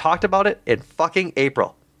 but we talked about it in fucking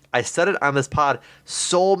April. I said it on this pod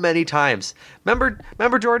so many times. Remember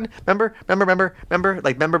Jordan? Remember?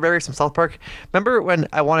 Like, remember Barry from South Park? Remember when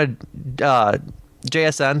I wanted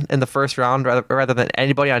JSN in the first round rather than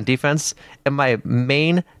anybody on defense, and my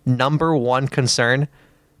main number one concern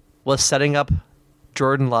was setting up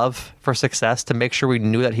Jordan Love for success to make sure we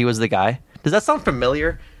knew that he was the guy? Does that sound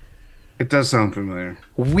familiar? It does sound familiar.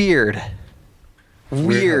 Weird.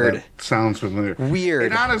 Sounds familiar. Weird.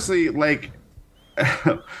 And honestly, like,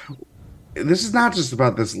 this is not just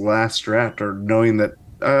about this last draft or knowing that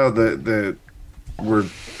we're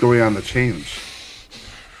going on the change.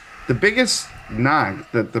 The biggest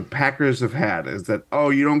knock that the Packers have had is that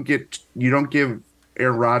you don't give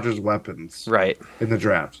Aaron Rodgers weapons right in the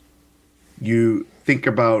draft. You think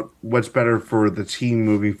about what's better for the team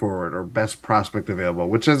moving forward or best prospect available,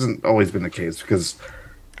 which hasn't always been the case because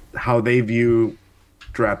how they view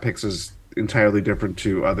draft picks is entirely different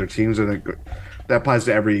to other teams, and that applies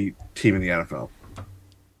to every team in the NFL.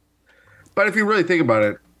 But if you really think about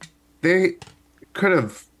it, they could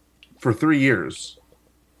have, for 3 years,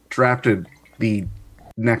 drafted the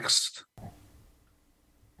next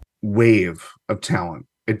wave of talent.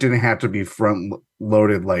 It didn't have to be front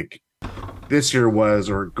loaded like this year was,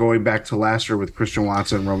 or going back to last year with Christian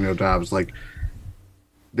Watson and Romeo Dobbs. Like,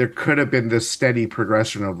 there could have been this steady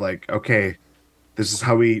progression of like, okay, this is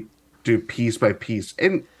how we do piece by piece.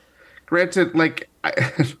 And granted, like,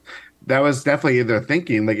 that was definitely in their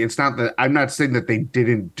thinking. Like, it's not that I'm not saying that they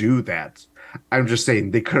didn't do that. I'm just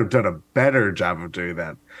saying they could have done a better job of doing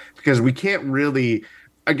that, because we can't really,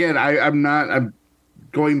 again, I'm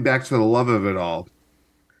going back to the love of it all.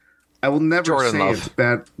 I will never Jordan say Love. it's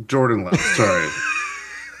bad. Jordan Love, sorry.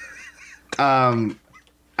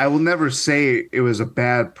 I will never say it was a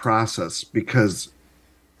bad process because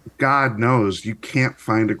God knows you can't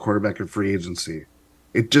find a quarterback in free agency.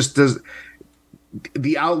 It just does.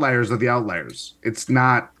 The outliers are the outliers. It's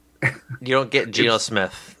not. You don't get Geno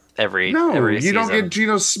Smith every You season. don't get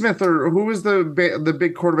Geno Smith or who was the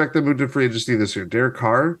big quarterback that moved to free agency this year? Derek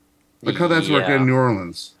Carr. Look how that's working in New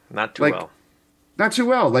Orleans. Not too well. Not too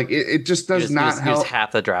well. Like it just does not help. Use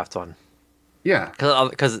half the draft one. Yeah,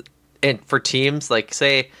 because for teams like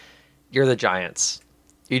say you're the Giants,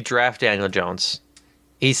 you draft Daniel Jones,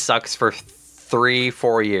 he sucks for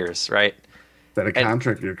 3-4 years, right? Then a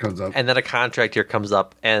contract year comes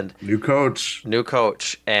up, and new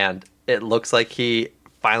coach, and it looks like he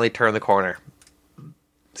finally turned the corner.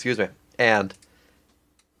 Excuse me, and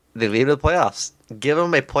they lead to the playoffs. Give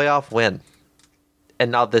him a playoff win.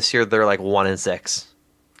 And now this year they're like 1-6.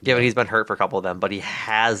 Given he's been hurt for a couple of them, but he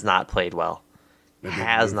has not played well.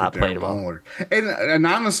 And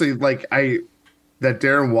honestly, like that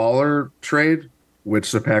Darren Waller trade,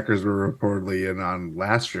 which the Packers were reportedly in on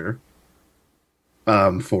last year,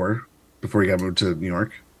 before he got moved to New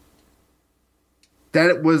York.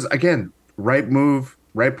 That was again right move,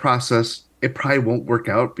 right process. It probably won't work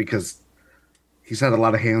out because he's had a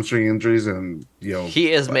lot of hamstring injuries, and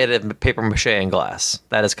he is made of paper mache and glass.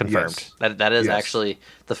 That is confirmed. Yes. That is actually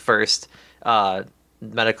the first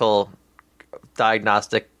medical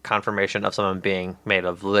diagnostic confirmation of someone being made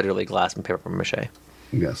of literally glass and paper mache.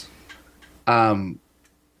 Yes.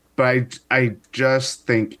 But I just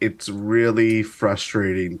think it's really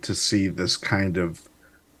frustrating to see this kind of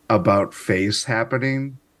about face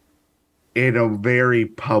happening in a very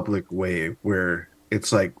public way where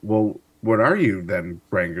it's like, well, what are you then,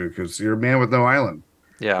 Ranger? Because you're a man with no island.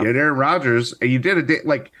 Yeah. You had Aaron Rodgers, and you did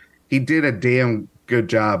he did a damn good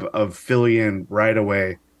job of filling in right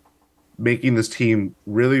away, making this team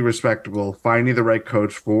really respectable, finding the right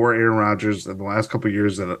coach for Aaron Rodgers in the last couple of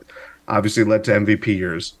years that obviously led to MVP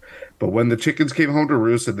years. But when the chickens came home to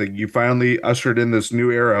roost and then you finally ushered in this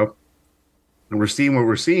new era and we're seeing what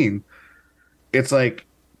we're seeing, it's like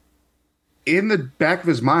in the back of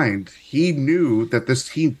his mind, he knew that this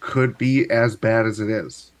team could be as bad as it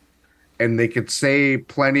is. And they could say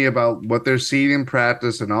plenty about what they're seeing in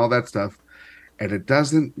practice and all that stuff. And it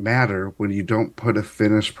doesn't matter when you don't put a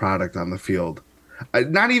finished product on the field. It's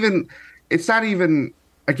not even,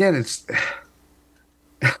 again, it's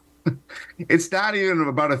not even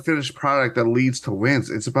about a finished product that leads to wins.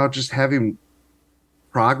 It's about just having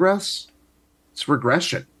progress. It's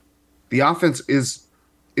regression. The offense is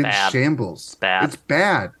in shambles. It's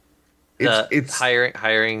bad. It's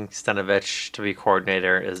hiring Stenovich to be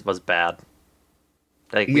coordinator was bad.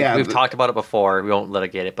 We've talked about it before. We won't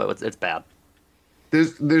litigate it, but it's bad.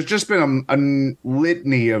 There's just been a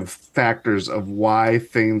litany of factors of why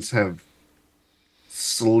things have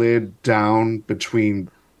slid down between,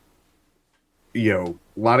 a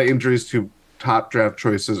lot of injuries to top draft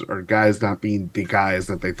choices or guys not being the guys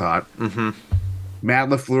that they thought. Mm-hmm. Matt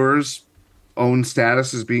LaFleur's own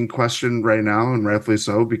status is being questioned right now, and rightfully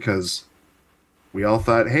so, because we all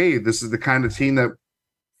thought, hey, this is the kind of team that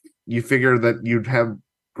you figure that you'd have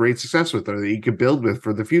great success with or that you could build with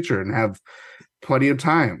for the future and have plenty of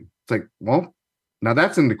time. It's like, well, now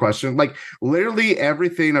that's into question. Like literally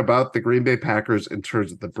everything about the Green Bay Packers in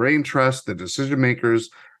terms of the brain trust, the decision makers,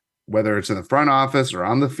 whether it's in the front office or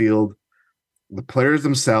on the field, the players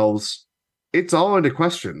themselves, it's all into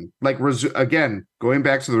question. Like, again, going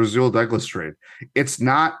back to the Rasul Douglas trade, it's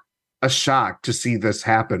not a shock to see this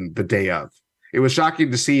happen the day of. It was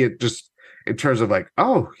shocking to see it just in terms of like,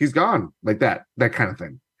 oh, he's gone, like that kind of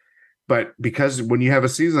thing. But because when you have a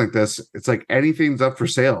season like this, it's like anything's up for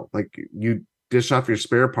sale. Like you dish off your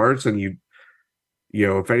spare parts and you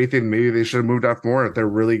if anything, maybe they should have moved off more if they're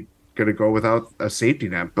really going to go without a safety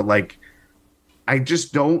net. But like, I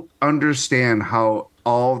just don't understand how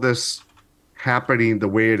all this happening the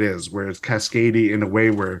way it is, where it's cascading in a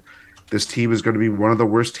way where this team is going to be one of the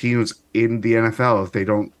worst teams in the NFL if they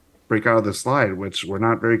don't break out of the slide, which we're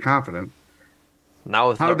not very confident. Now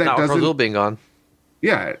with Rasul being gone.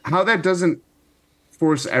 Yeah, how that doesn't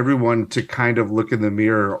force everyone to kind of look in the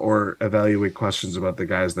mirror or evaluate questions about the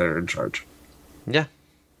guys that are in charge. Yeah.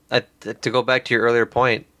 To go back to your earlier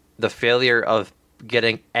point, the failure of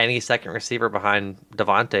getting any second receiver behind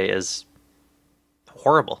Devontae is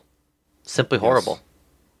horrible. Simply horrible. Yes.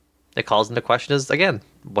 It calls into question again,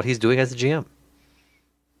 what he's doing as a GM.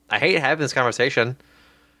 I hate having this conversation.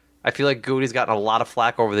 I feel like Goody's gotten a lot of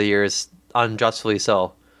flack over the years, unjustly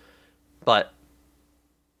so. But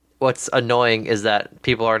what's annoying is that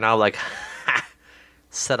people are now like,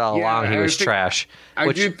 said all along he was trash.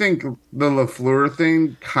 I do think the LaFleur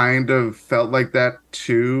thing kind of felt like that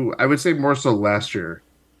too. I would say more so last year.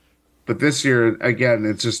 But this year, again,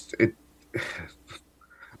 it's just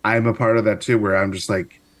I'm a part of that too, where I'm just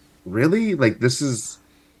like, really? Like, this is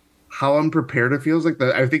how unprepared it feels. Like,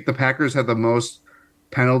 I think the Packers have the most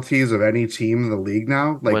penalties of any team in the league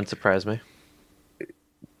now. Like, wouldn't surprise me.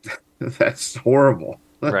 That's horrible.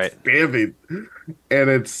 That's right. damning. And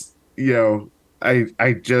it's, I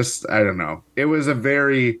don't know. It was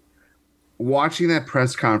watching that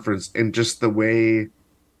press conference and just the way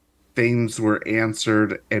things were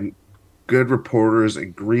answered and good reporters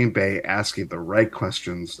in Green Bay asking the right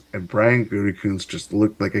questions. And Brian Gutekunst just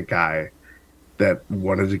looked like a guy that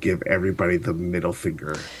wanted to give everybody the middle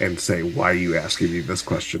finger and say, why are you asking me this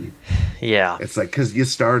question? Yeah. It's like, because you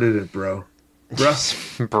started it, bro.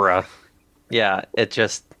 Bruh. Yeah, it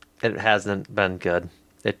hasn't been good.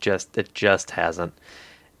 It just hasn't.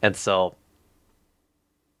 And so,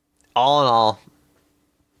 all in all,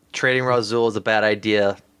 trading Rasul is a bad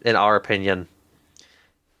idea, in our opinion.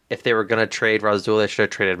 If they were going to trade Rasul, they should have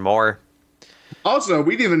traded more. Also,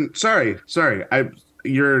 we didn't even... Sorry.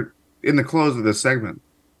 You're in the close of this segment.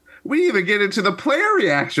 We didn't even get into the player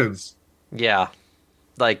reactions. Yeah.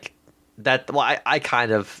 Like, that... Well,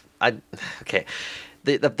 okay.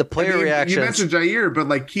 The player reactions... You mentioned Jair, but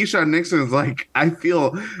like Keyshawn Nixon's like, I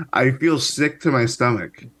feel sick to my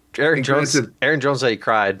stomach. Aaron Jones said he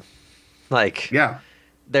cried. Like... Yeah.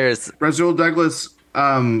 There's... Rasul Douglas...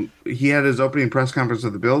 he had his opening press conference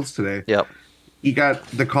with the Bills today. Yep. He got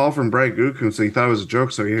the call from Brian Gutekunst, so he thought it was a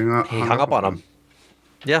joke, so he hung up on him.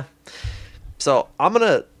 Yeah. So I'm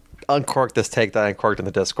gonna uncork this take that I uncorked in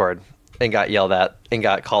the Discord and got yelled at and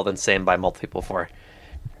got called insane by multiple people for.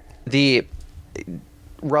 The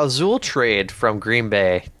Rasul trade from Green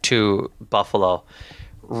Bay to Buffalo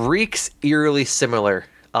reeks eerily similar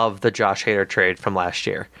of the Josh Hader trade from last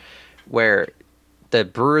year, where the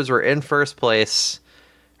Brewers were in first place,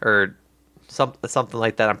 or something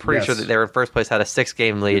like that. I'm pretty sure that they were in first place, had a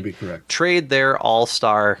 6-game lead. Trade their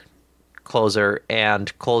all-star closer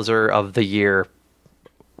and closer of the year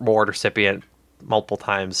award recipient multiple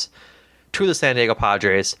times to the San Diego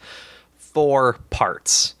Padres for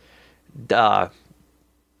parts. Dinelson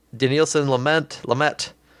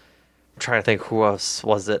Lamet. I'm trying to think who else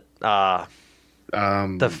was it. The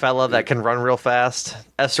fella that can run real fast,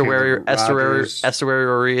 Estuary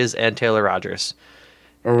Ruiz, and Taylor Rogers.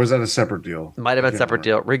 Or was that a separate deal? Might have been a separate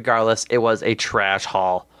deal. Regardless, it was a trash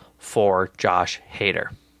haul for Josh Hader.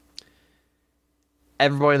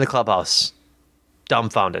 Everybody in the clubhouse,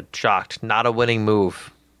 dumbfounded, shocked. Not a winning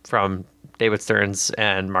move from David Stearns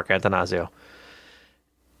and Mark Antanasio.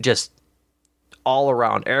 Just all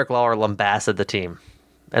around. Eric Lauer lambasted the team,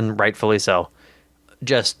 and rightfully so.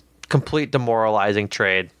 Just complete demoralizing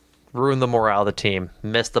trade. Ruined the morale of the team.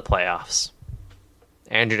 Missed the playoffs.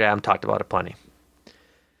 Andrew Dam talked about it plenty.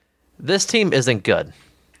 This team isn't good,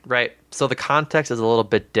 right? So the context is a little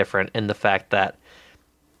bit different in the fact that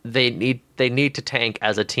they need to tank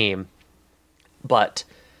as a team, and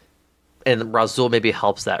Rasul maybe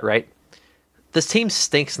helps that, right? This team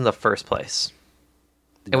stinks in the first place.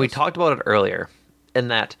 Yes. And we talked about it earlier, in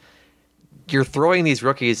that you're throwing these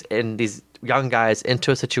rookies and these young guys into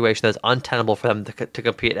a situation that's untenable for them to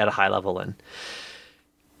compete at a high level in.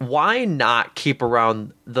 Why not keep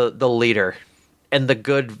around the leader and the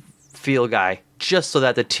good feel guy just so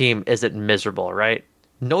that the team isn't miserable, right?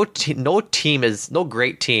 No great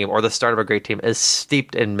team or the start of a great team is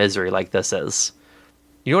steeped in misery like this is.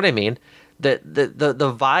 You know what I mean? The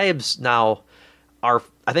vibes now are.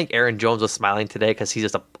 I think Aaron Jones was smiling today because he's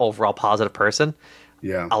just an overall positive person.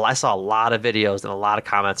 Yeah, I saw a lot of videos and a lot of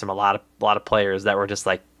comments from a lot of players that were just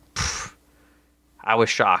like, I was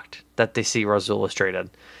shocked that they see Rasul was traded.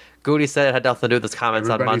 Goody said it had nothing to do with his comments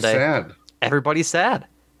on Monday. Sad. Everybody's sad.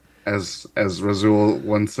 As Rasul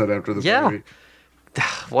once said after the movie.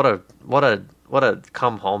 What a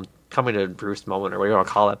coming to roost moment, or whatever you want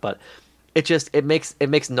to call it, but it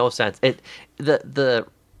makes no sense. The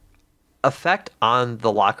effect on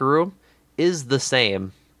the locker room is the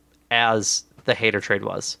same as the Hader trade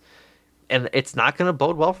was, and it's not going to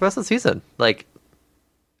bode well for the rest of the season. Like,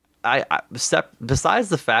 besides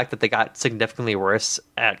the fact that they got significantly worse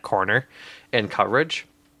at corner and coverage,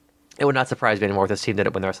 it would not surprise me anymore if this team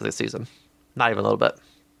didn't win the rest of the season. Not even a little bit.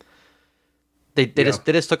 They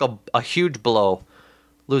just took a huge blow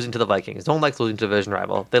losing to the Vikings. No one likes losing to a division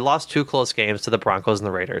rival. They lost 2 close games to the Broncos and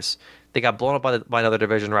the Raiders. They got blown up by another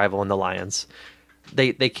division rival in the Lions.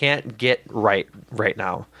 They can't get right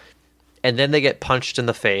now. And then they get punched in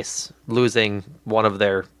the face, losing one of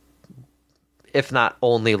their, if not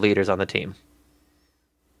only, leaders on the team.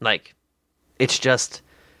 Like, it's just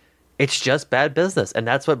bad business. And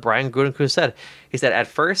that's what Brian Gutekunst said. He said, at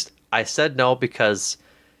first, I said no because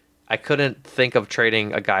I couldn't think of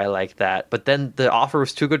trading a guy like that. But then the offer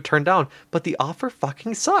was too good to turn down. But the offer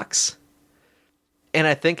fucking sucks. And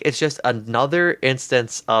I think it's just another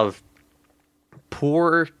instance of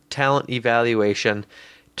poor talent evaluation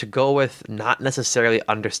to go with not necessarily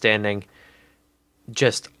understanding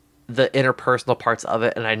just the interpersonal parts of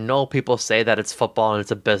it. And I know people say that it's football and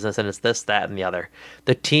it's a business and it's this, that, and the other.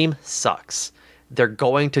 The team sucks. They're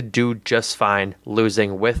going to do just fine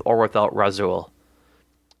losing with or without Rasul.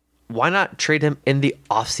 Why not trade him in the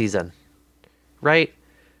offseason? Right?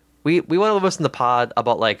 We want to listen to the pod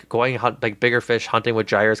about like going hunt like bigger fish hunting with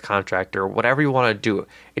Jair's contract or whatever you want to do.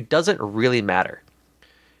 It doesn't really matter.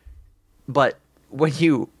 But when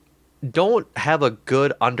you don't have a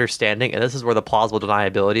good understanding, and this is where the plausible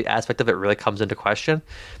deniability aspect of it really comes into question,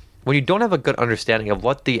 when you don't have a good understanding of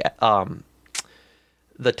what the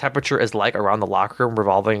temperature is like around the locker room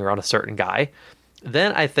revolving around a certain guy,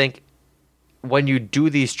 then I think when you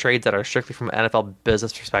do these trades that are strictly from an NFL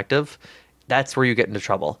business perspective, that's where you get into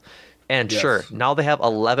trouble. And sure, now they have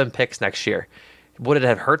 11 picks next year. Would it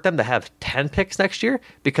have hurt them to have 10 picks next year?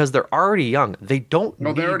 Because they're already young. They don't need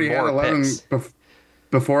more picks. They already had 11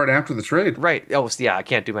 before and after the trade. Right. Oh, yeah, I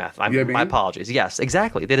can't do math. My apologies. Yes,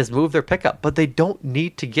 exactly. They just moved their pickup, but they don't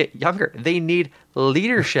need to get younger. They need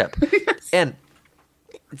leadership. Yes. And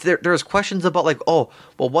there's questions about like, oh,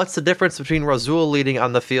 well, what's the difference between Rasul leading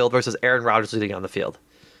on the field versus Aaron Rodgers leading on the field?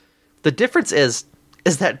 The difference is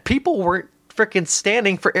that people weren't freaking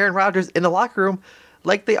standing for Aaron Rodgers in the locker room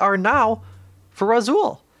like they are now for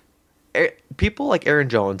Rasul. People like Aaron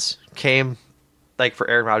Jones came like for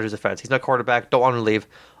Aaron Rodgers' defense. He's not quarterback, don't want him to leave,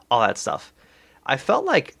 all that stuff. I felt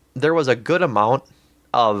like there was a good amount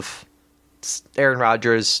of Aaron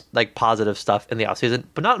Rodgers like positive stuff in the offseason,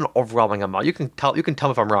 but not an overwhelming amount. You can tell me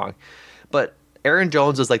if I'm wrong. But Aaron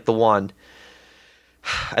Jones is like the one.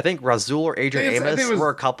 I think Rasul or Adrian Amos were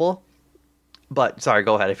a couple. But sorry,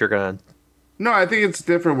 go ahead if you're gonna. No, I think it's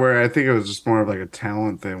different. Where I think it was just more of like a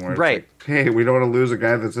talent thing. Where right, like, hey, we don't want to lose a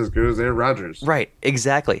guy that's as good as Aaron Rodgers. Right,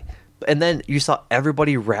 exactly. And then you saw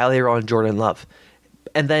everybody rally around Jordan Love,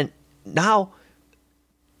 and then now,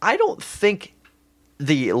 I don't think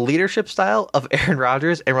the leadership style of Aaron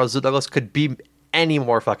Rodgers and Rasul Douglas could be any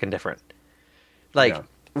more fucking different. Like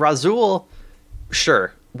Rasul,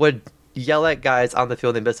 sure, would yell at guys on the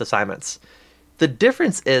field and miss assignments. The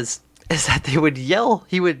difference is that he would yell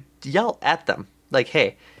at them. Like,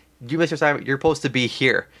 hey, you missed your assignment, you're supposed to be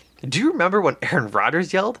here. Do you remember when Aaron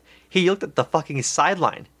Rodgers yelled? He looked at the fucking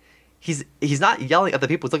sideline. He's not yelling at the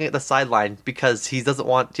people, he's looking at the sideline because he's not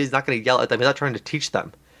going to yell at them. He's not trying to teach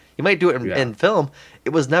them. You might do it in film. It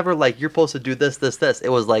was never like, you're supposed to do this, this, this. It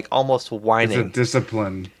was like almost whining. It's a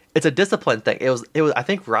discipline. It's a discipline thing. It was. I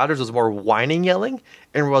think Rodgers was more whining, yelling,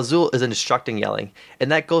 and Rasul is instructing, yelling,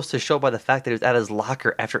 and that goes to show by the fact that he was at his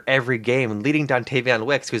locker after every game, leading Dontavian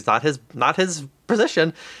Wicks, who's not his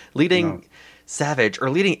position, leading Savage or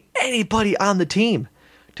leading anybody on the team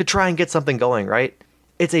to try and get something going. Right?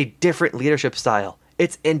 It's a different leadership style.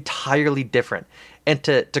 It's entirely different, and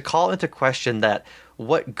to call into question that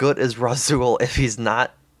what good is Rasul if he's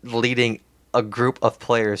not leading a group of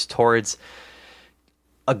players towards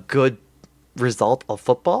a good result of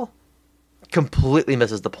football completely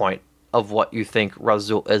misses the point of what you think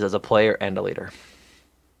Rasul is as a player and a leader.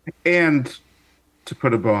 And to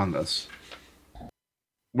put a bow on this,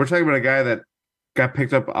 we're talking about a guy that got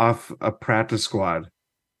picked up off a practice squad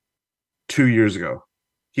 2 years ago.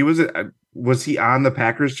 Was he on the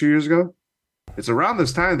Packers 2 years ago? It's around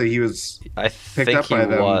this time that he was picked up by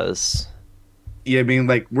them. Yeah, I mean,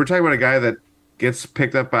 like, we're talking about a guy that gets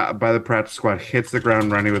picked up by the practice squad, hits the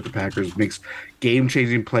ground running with the Packers, makes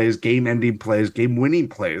game-changing plays, game-ending plays, game-winning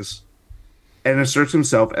plays, and asserts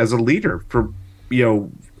himself as a leader for,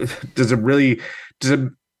 does it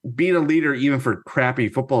being a leader even for crappy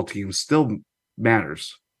football teams still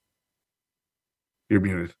matters? You're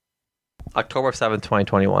muted. October 7th,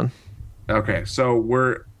 2021. Okay, so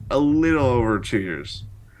we're a little over 2 years.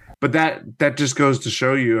 But that just goes to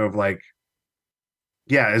show you of like,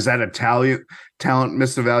 yeah, is that a talent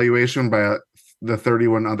misevaluation by the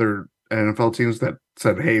 31 other NFL teams that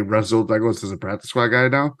said, hey, Rasul Douglas is a practice squad guy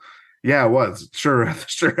now? Yeah, it was. Sure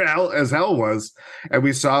as hell was. And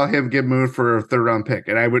we saw him get moved for a third-round pick.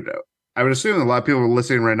 And I would assume a lot of people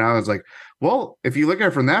listening right now is like, well, if you look at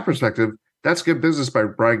it from that perspective, that's good business by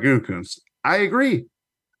Brian Gutekunst. I agree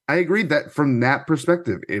that from that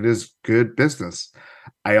perspective, it is good business.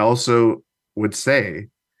 I also would say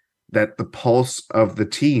that the pulse of the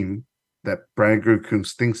team that Brian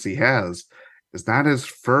Gutekunst thinks he has is not as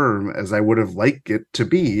firm as I would have liked it to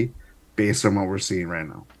be based on what we're seeing right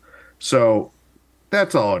now. So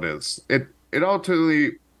that's all it is. It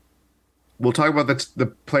ultimately, we'll talk about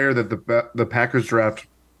the player that the Packers draft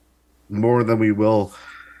more than we will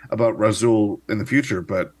about Rasul in the future,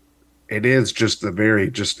 but it is just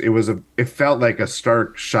it felt like a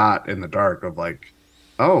stark shot in the dark of like,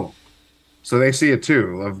 oh, so they see it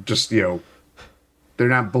too, of just, they're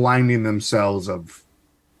not blinding themselves of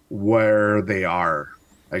where they are,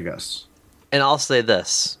 I guess. And I'll say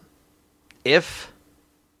this. If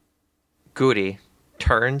Goody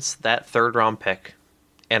turns that third-round pick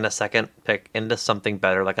and a second pick into something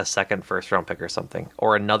better, like a second first-round pick or something,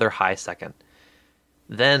 or another high second,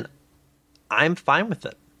 then I'm fine with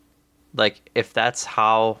it. Like, if that's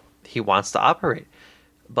how he wants to operate.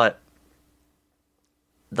 But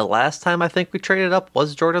the last time I think we traded up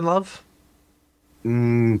was Jordan Love.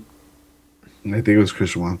 I think it was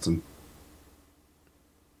Chris Watson.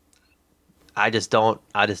 I just don't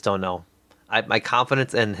know. My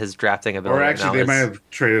confidence in his drafting ability. Or actually, they might have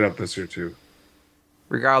traded up this year too.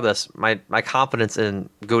 Regardless, my confidence in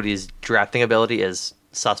Goody's drafting ability is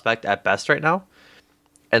suspect at best right now.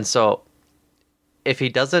 And so, if he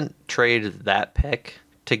doesn't trade that pick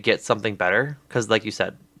to get something better, because like you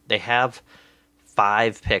said, they have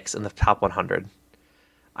 5 picks in the top 100.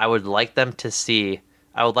 I would like to see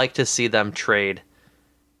them trade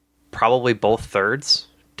probably both thirds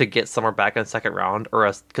to get somewhere back in the second round, or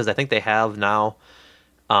because I think they have now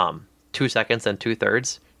 2 seconds and 2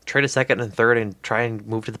 thirds. Trade a second and third and try and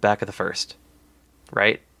move to the back of the first,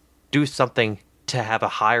 right? Do something to have a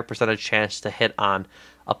higher percentage chance to hit on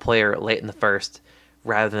a player late in the first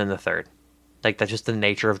rather than the third. Like, that's just the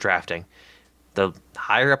nature of drafting. The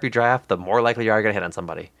higher up you draft, the more likely you are going to hit on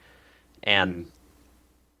somebody. And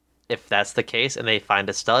if that's the case and they find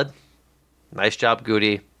a stud, nice job,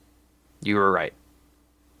 Goody. You were right.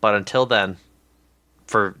 But until then,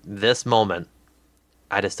 for this moment,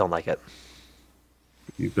 I just don't like it.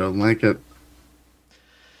 You don't like it?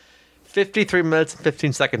 53 minutes and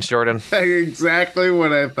 15 seconds, Jordan. Exactly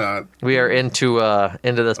what I thought. We are into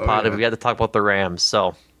this pod, and we had to talk about the Rams.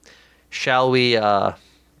 So, shall we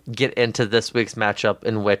get into this week's matchup,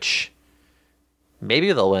 in which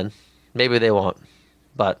maybe they'll win, maybe they won't,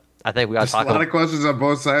 but I think we got to talk about a lot of questions on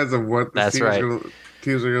both sides of what the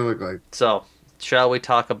teams are going to look like. So, shall we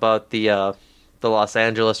talk about the Los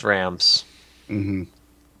Angeles Rams? Mm-hmm.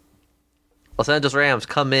 Los Angeles Rams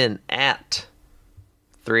come in at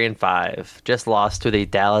 3-5, just lost to the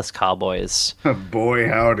Dallas Cowboys. Boy,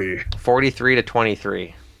 howdy.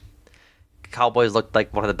 43-23. Cowboys looked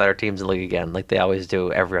like one of the better teams in the league again, like they always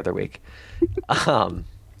do every other week.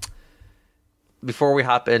 Before we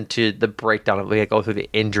hop into the breakdown, we go through the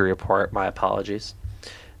injury report. My apologies.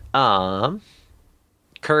 Currently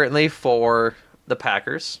for the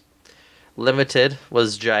Packers, limited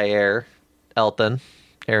was Jair, Elton,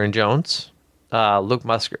 Aaron Jones, Luke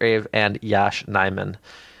Musgrave, and Yash Nyman,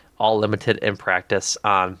 all limited in practice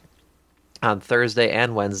on Thursday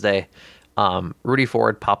and Wednesday. Rudy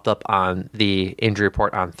Ford popped up on the injury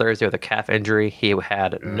report on Thursday with a calf injury. He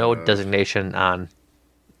had no designation on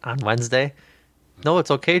Wednesday. No,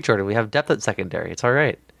 it's okay, Jordan. We have depth at secondary. It's all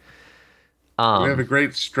right. We have a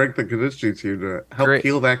great strength and conditioning team to help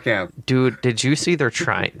heal that calf. Dude, did you see they're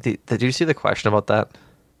trying? Did you see the question about that?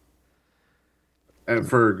 And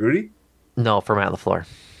for Goody? No, for Matt LaFleur.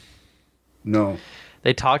 No.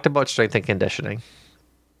 They talked about strength and conditioning.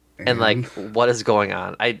 And like, what is going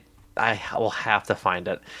on? I will have to find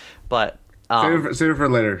it. But save it for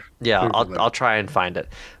later. Yeah, I'll try and find it.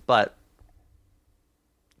 But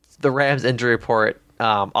the Rams injury report,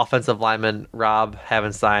 offensive lineman Rob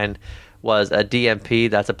Havenstein was a DMP.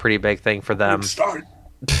 That's a pretty big thing for them.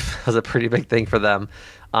 Was a pretty big thing for them.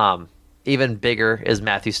 Even bigger is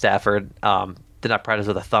Matthew Stafford. Did not practice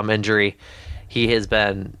with a thumb injury. He has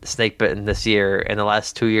been snake bitten this year. In the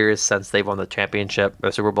last 2 years since they've won the championship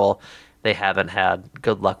or Super Bowl, they haven't had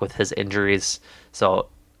good luck with his injuries. So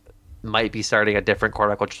might be starting a different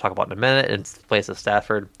quarterback, which we'll talk about in a minute, in place of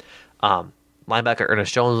Stafford. Linebacker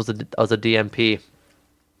Ernest Jones was a DMP.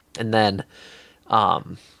 And then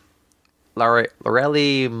Larry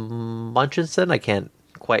Munchinson, I can't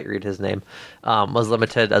quite read his name, was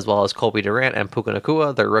limited, as well as Colby Durant and Puka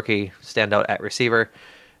Nacua, their rookie standout at receiver,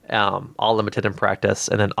 all limited in practice.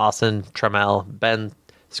 And then Austin Trammell, Ben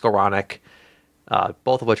Skowronek,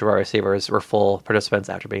 both of which were our receivers, were full participants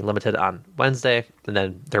after being limited on Wednesday. And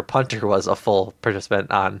then their punter was a full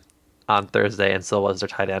participant on Thursday, and so was their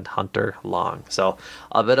tight end Hunter Long. So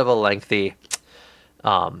a bit of a lengthy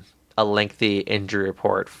injury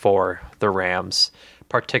report for the Rams,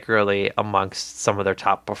 particularly amongst some of their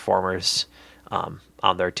top performers.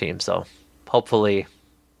 on their team. So hopefully,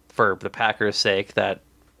 for the Packers' sake, that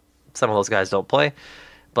some of those guys don't play.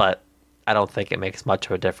 But I don't think it makes much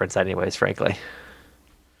of a difference, anyways. Frankly.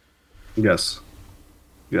 Yes.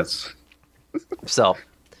 So,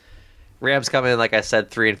 Rams come in, like I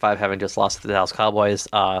said, 3-5, having just lost to the Dallas Cowboys.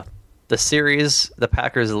 The series, the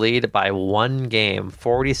Packers lead by one game,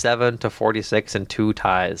 47-46, and 2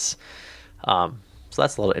 ties. So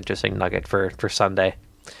that's a little interesting nugget for Sunday.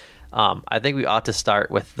 I think we ought to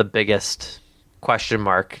start with the biggest question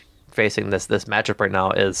mark facing this matchup right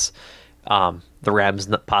now is the Rams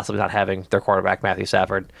possibly not having their quarterback, Matthew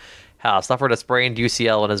Stafford. Suffered a sprained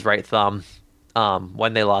UCL in his right thumb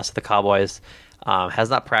when they lost to the Cowboys. Has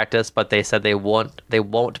not practiced, but they said they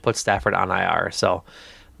won't put Stafford on IR. So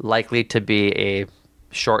likely to be a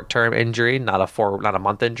short-term injury, not a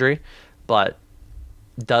month injury, but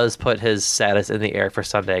does put his status in the air for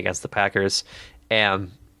Sunday against the Packers, and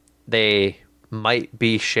they might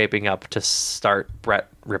be shaping up to start Brett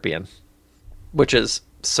Ripien, which is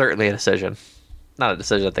certainly a decision. Not a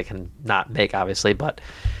decision that they can not make, obviously, but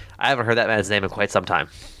I haven't heard that man's name in quite some time.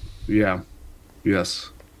 Yeah. Yes.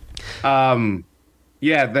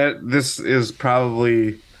 This is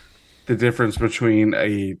probably the difference between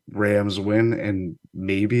a Rams win and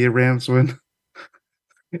maybe a Rams win.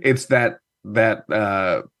 It's that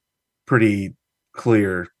pretty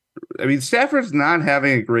clear. I mean, Stafford's not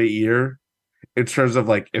having a great year in terms of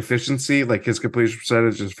like efficiency. Like his completion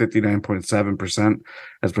percentage is 59.7%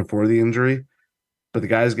 as before the injury, but the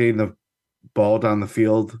guy's getting the ball down the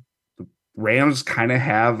field. The Rams kind of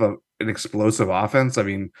have an explosive offense. I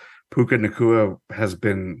mean, Puka Nacua has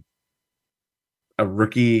been a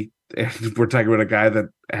rookie, and we're talking about a guy that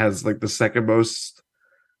has like the second most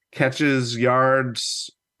catches, yards,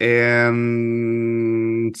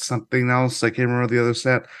 and something else. I can't remember the other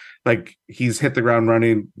stat. Like he's hit the ground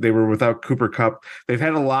running. They were without Cooper Kupp. They've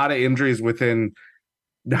had a lot of injuries within.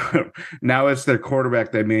 Now it's their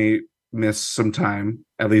quarterback. They may miss some time,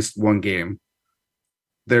 at least one game.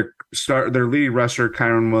 Their leading rusher,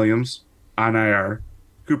 Kyron Williams, on IR.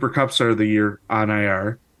 Cooper Kupp started the year on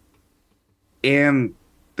IR. And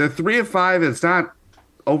the 3-5, it's not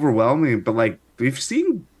overwhelming, but like we've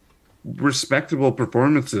seen respectable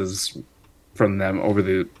performances from them over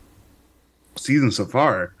the season so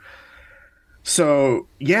far. So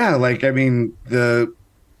yeah, like I mean, the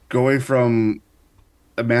going from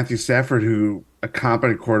a Matthew Stafford, who a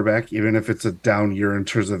competent quarterback, even if it's a down year in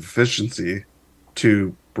terms of efficiency,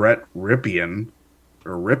 to Brett Ripien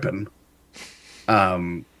or Rippin.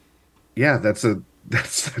 That's a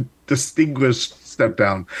distinguished step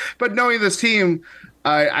down. But knowing this team,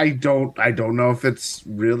 I don't know if it's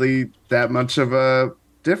really that much of a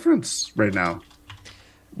difference right now.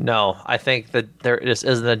 No, I think that there just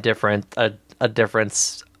isn't a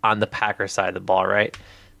difference on the Packers side of the ball, right?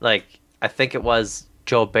 Like I think it was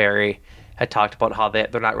Joe Barry had talked about how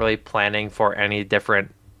they're not really planning for any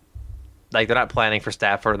different. Like they're not planning for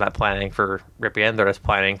Stafford, they're not planning for Ripien. They're just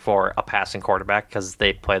planning for a passing quarterback because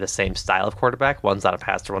they play the same style of quarterback. One's not a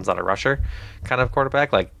passer, one's not a rusher kind of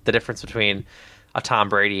quarterback. Like the difference between a Tom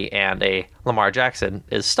Brady and a Lamar Jackson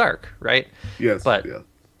is stark, right? Yes. But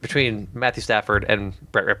between Matthew Stafford and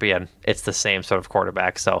Brett Ripien, it's the same sort of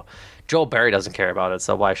quarterback. So Joe Barry doesn't care about it,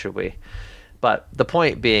 so why should we? But the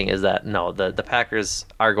point being is that no, the Packers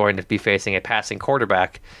are going to be facing a passing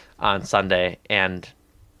quarterback on Sunday, and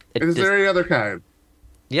is there any other kind?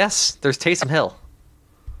 Yes, there's Taysom Hill.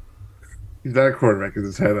 He's not a quarterback in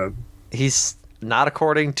his head on. He's not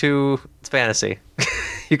according to fantasy.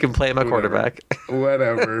 You can play him a quarterback.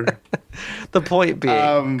 Whatever. The point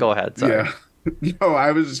being, go ahead. Sorry. Yeah. No,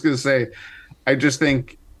 I was just going to say, I just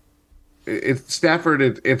think it's Stafford.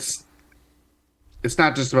 It's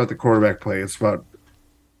not just about the quarterback play. It's about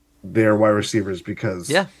their wide receivers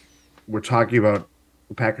because we're talking about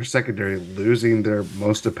the Packers secondary losing their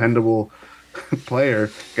most dependable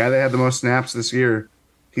player, guy that had the most snaps this year.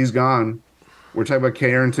 He's gone. We're talking about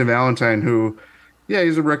Carrington Valentine, who,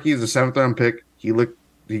 he's a rookie. He's a 7th round pick. He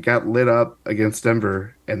got lit up against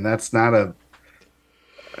Denver, and that's not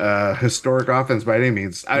a historic offense by any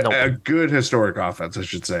means. Nope. A good historic offense, I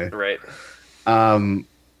should say. Right.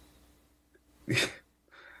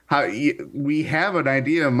 We have an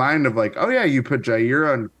idea in mind of like, you put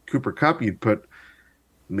Jair on Cooper Kupp, you'd put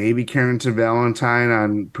maybe Carrington Valentine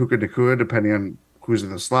on Puka Nacua, depending on who's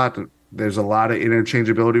in the slot. There's a lot of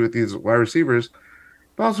interchangeability with these wide receivers,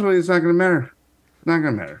 but ultimately it's not going to matter. Not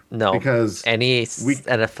going to matter. No, because any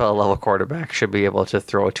NFL level quarterback should be able to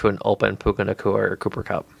throw to an open Puka Nacua or Cooper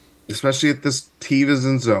Kupp. especially if this team is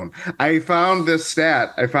in zone. I found this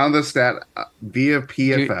stat via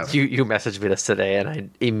PFF. You messaged me this today, and I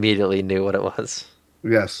immediately knew what it was.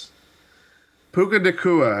 Yes. Puka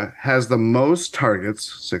Nacua has the most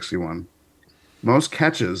targets, 61, most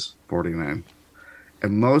catches, 49,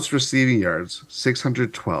 and most receiving yards,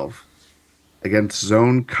 612, against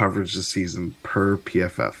zone coverage this season per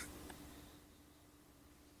PFF.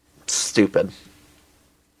 Stupid.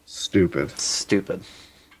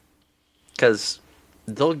 Because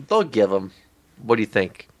they'll give him. What do you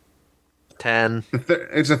think? 10.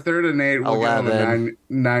 It's a 3rd and 8. We'll 11, give him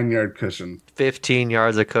a 9-yard cushion. 15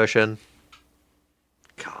 yards of cushion.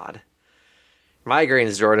 God.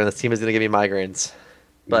 Migraines, Jordan. This team is going to give me migraines.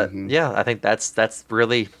 But yeah, I think that's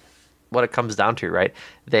really what it comes down to, right?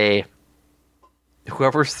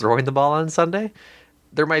 Whoever's throwing the ball on Sunday,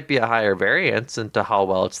 there might be a higher variance into how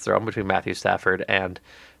well it's thrown between Matthew Stafford and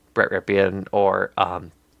Brett Ripien, or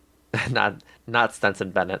not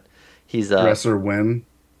Stenson Bennett. He's a Dresser win.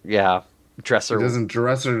 Yeah, Dresser. He doesn't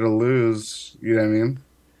Dresser to lose. You know what I mean?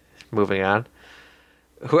 Moving on.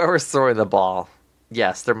 Whoever's throwing the ball,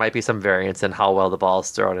 yes, there might be some variance in how well the ball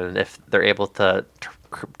is thrown, and if they're able to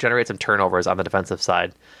generate some turnovers on the defensive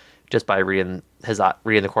side, just by reading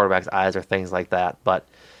the quarterback's eyes or things like that. But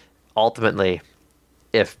ultimately,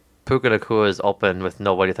 if Puka Nacua is open with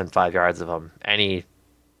nobody within 5 yards of him, any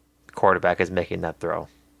quarterback is making that throw.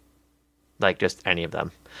 Like, just any of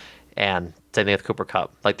them. And same thing with Cooper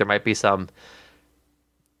Kupp. Like, there might be some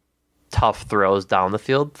tough throws down the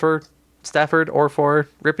field for Stafford or for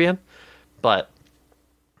Ripien, but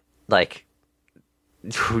like,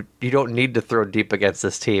 you don't need to throw deep against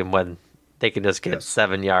this team when they can just get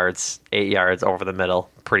 7 yards, 8 yards over the middle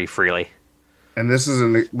pretty freely. And this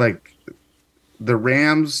isn't like the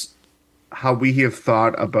Rams, how we have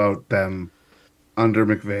thought about them under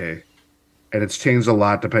McVay, and it's changed a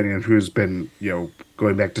lot depending on who's been,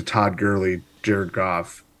 going back to Todd Gurley, Jared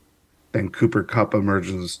Goff, then Cooper Kupp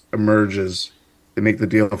emerges. They make the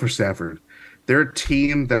deal for Stafford. They're a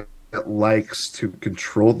team that likes to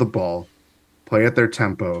control the ball, play at their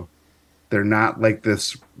tempo. They're not like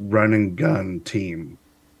this run and gun team,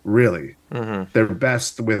 really. Mm-hmm. They're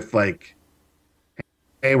best with like,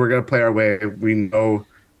 hey, we're going to play our way. We know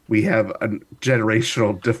we have a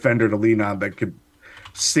generational defender to lean on that could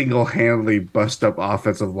single-handedly bust up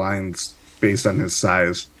offensive lines based on his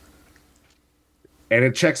size. And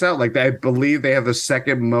it checks out. Like, I believe they have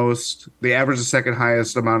they average the second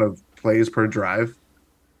highest amount of plays per drive.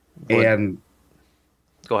 What? And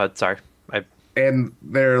go ahead, sorry. And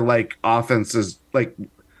their like offense is like,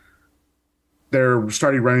 their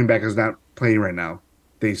starting running back is not playing right now.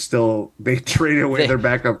 They traded away their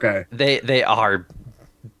backup guy. They are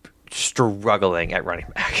struggling at running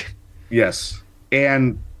back. Yes.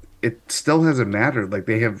 And it still hasn't mattered. Like,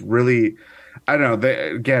 they have really, I don't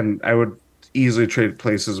know. I would easily trade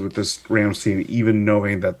places with this Rams team, even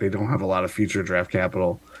knowing that they don't have a lot of future draft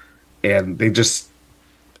capital. And there's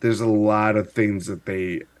a lot of things that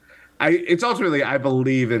it's ultimately, I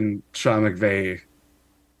believe in Sean McVay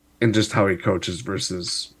and just how he coaches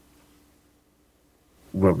versus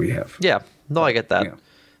what we have. Yeah. No, I get that. Yeah.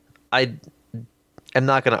 I am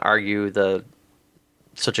not going to argue the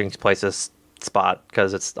switching places spot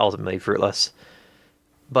because it's ultimately fruitless.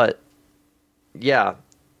 But yeah,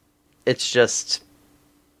 it's just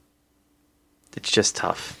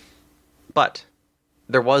tough. But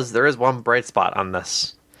there is one bright spot on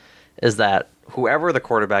this, is that whoever the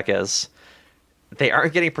quarterback is, they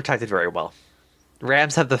aren't getting protected very well.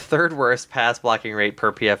 Rams have the 3rd worst pass blocking rate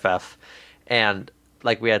per PFF, and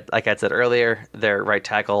like I said earlier, their right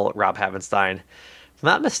tackle Rob Havenstein, if I'm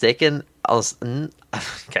not mistaken,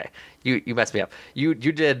 okay, you messed me up. You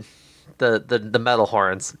did the metal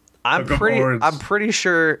horns. I'm pretty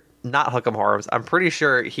sure, not hook 'em horns. I'm pretty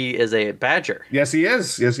sure he is a Badger. Yes, he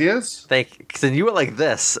is. Because then you went like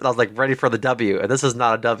this, and I was like ready for the W, and this is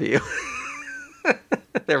not a W.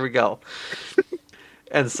 There we go.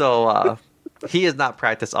 And so he has not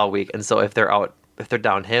practiced all week, and so if they're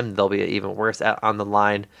down him, they'll be even worse on the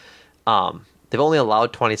line. They've only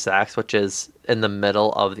allowed 20 sacks, which is in the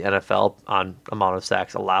middle of the NFL on amount of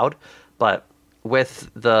sacks allowed. But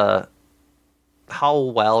with how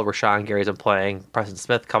well Rashawn Gary's been playing, Preston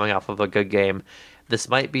Smith coming off of a good game, this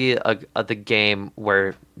might be the game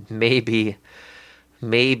where maybe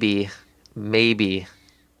the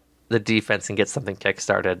defense can get something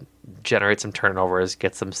kick-started, generate some turnovers,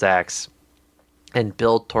 get some sacks, and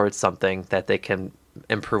build towards something that they can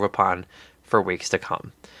improve upon for weeks to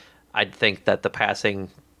come. I think that the passing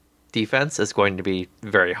defense is going to be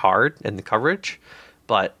very hard in the coverage,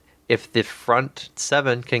 but if the front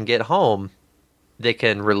 7 can get home, they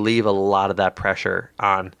can relieve a lot of that pressure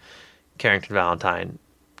on Carrington Valentine,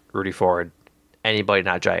 Rudy Ford, anybody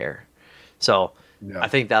not Jair. So I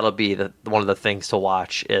think that'll be one of the things to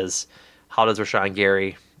watch is how does Rashawn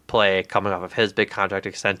Gary play coming off of his big contract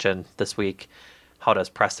extension this week? How does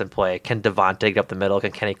Preston play? Can Devontae get up the middle?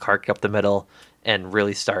 Can Kenny Clark get up the middle and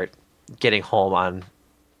really start getting home on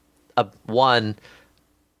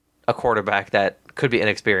a quarterback that could be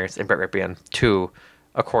inexperienced in Brett Ripien, 2,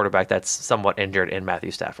 a quarterback that's somewhat injured in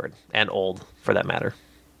Matthew Stafford and old for that matter.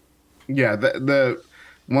 Yeah, the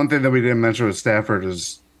one thing that we didn't mention with Stafford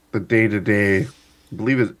is the day-to-day, I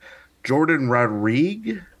believe it's Jordan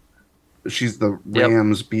Rodriguez. She's the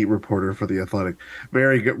Rams beat reporter for The Athletic.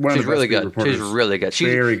 Very good. She's really good. She's really good.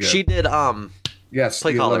 Very good. She did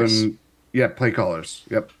play callers. Play callers.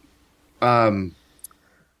 Yep.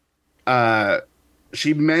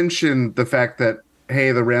 She mentioned the fact that,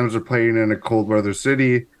 hey, the Rams are playing in a cold weather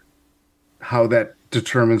city, how that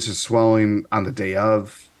determines his swelling on the day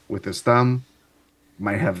of with his thumb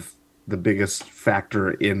might have the biggest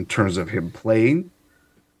factor in terms of him playing.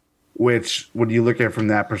 Which, when you look at it from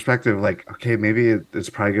that perspective, like, okay, maybe it's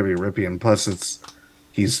probably going to be Ripien. Plus,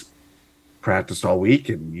 he's practiced all week,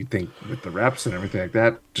 and you think with the reps and everything like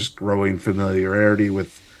that, just growing familiarity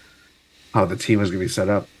with how the team is going to be set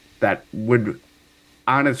up, that would,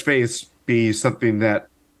 on its face, be something that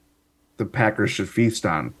the Packers should feast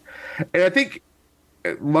on. And I think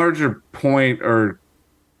a larger point or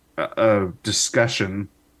a discussion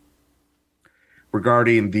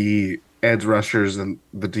regarding the edge rushers and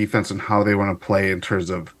the defense and how they want to play in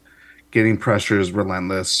terms of getting pressures,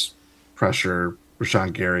 relentless pressure.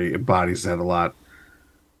 Rashawn Gary embodies that a lot.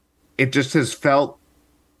 It just has felt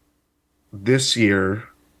this year,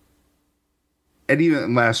 and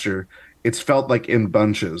even last year, it's felt like in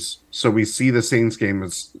bunches. So we see the Saints game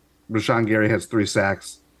as Rashawn Gary has 3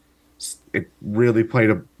 sacks. It really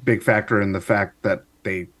played a big factor in the fact that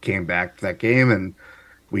they came back to that game, and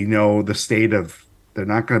we know the state of they're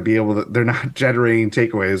not going to be able to, they're not generating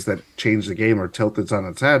takeaways that change the game or tilt it on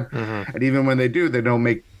its head. Mm-hmm. And even when they do, they don't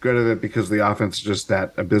make good of it because the offense is just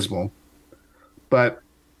that abysmal. But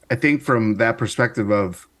I think from that perspective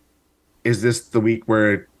of, is this the week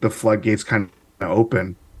where the floodgates kind of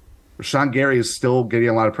open? Rashawn Gary is still getting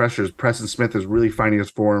a lot of pressures. Preston Smith is really finding his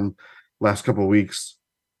form last couple of weeks.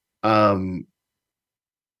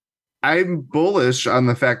 I'm bullish on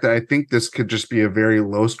the fact that I think this could just be a very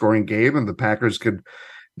low-scoring game, and the Packers could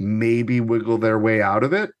maybe wiggle their way out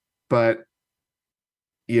of it. But,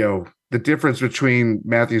 the difference between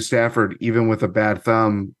Matthew Stafford, even with a bad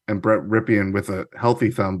thumb, and Brett Ripien with a healthy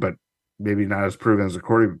thumb, but maybe not as proven as a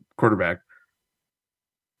quarterback,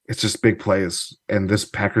 it's just big plays. And this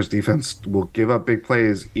Packers defense will give up big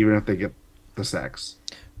plays even if they get the sacks.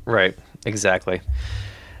 Right, exactly.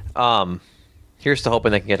 Here's to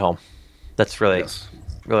hoping they can get home. That's really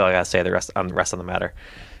all I gotta say. The rest on the matter.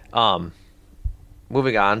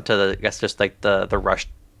 Moving on to the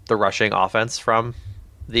rushing offense from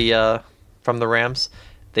the Rams.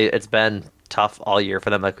 It's been tough all year for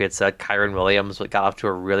them. Like we had said, Kyron Williams got off to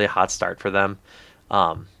a really hot start for them.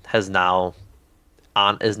 Is now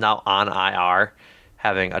on IR,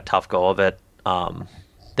 having a tough go of it.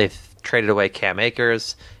 They've traded away Cam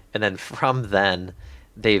Akers, and then from then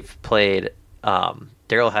they've played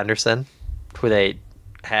Darrell Henderson, who they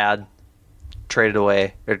had traded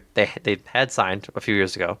away, or they had signed a few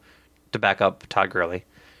years ago to back up Todd Gurley.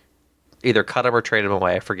 Either cut him or traded him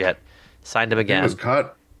away, I forget. Signed him again. He was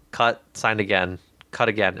cut, signed again, cut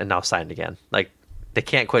again, and now signed again. Like, they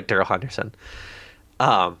can't quit Darrell Henderson.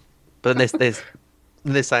 But then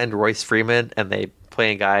they signed Royce Freeman, and they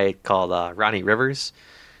play a guy called Ronnie Rivers.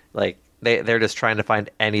 Like, they're just trying to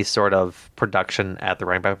find any sort of production at the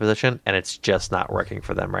running back position, and it's just not working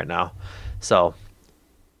for them right now. So,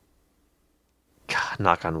 God,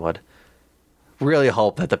 knock on wood. Really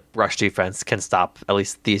hope that the rush defense can stop at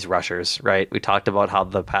least these rushers, right? We talked about how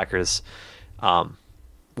the Packers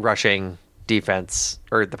rushing defense,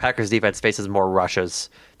 or the Packers defense faces more rushes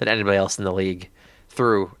than anybody else in the league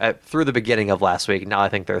through the beginning of last week. Now I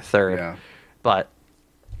think they're third. Yeah. But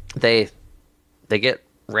they get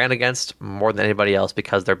ran against more than anybody else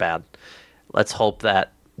because they're bad. Let's hope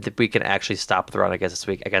that we can actually stop the run against this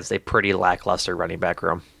week against a pretty lackluster running back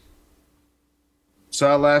room.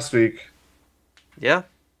 Saw last week. Yeah.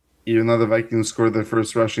 Even though the Vikings scored their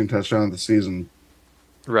first rushing touchdown of the season.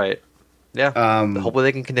 Right. Yeah. Hopefully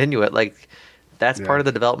they can continue it. Like, that's part of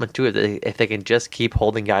the development too. If they can just keep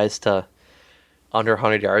holding guys to under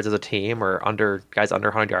 100 yards as a team, or under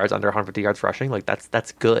 100 yards, under 150 yards rushing, like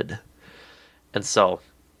that's good. And so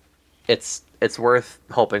it's it's worth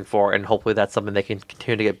hoping for, and hopefully that's something they can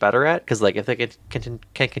continue to get better at. Because like if they can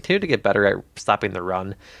continue to get better at stopping the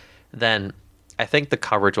run, then I think the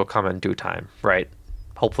coverage will come in due time, right?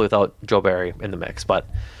 Hopefully without Joe Barry in the mix, but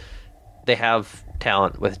they have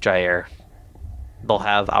talent with Jair. They'll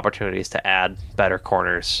have opportunities to add better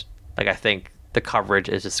corners. Like I think the coverage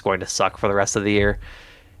is just going to suck for the rest of the year.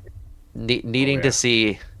 Needing to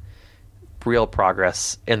see real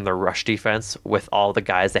progress in the rush defense with all the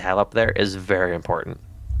guys they have up there is very important.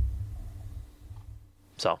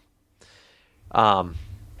 So,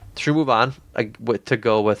 should we move on to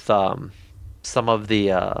go with some of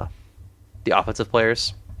the offensive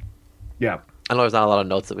players? Yeah. I know there's not a lot of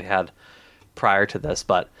notes that we had prior to this,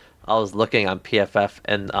 but I was looking on PFF,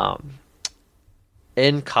 and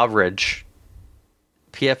in coverage,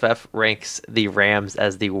 PFF ranks the Rams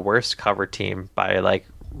as the worst cover team by like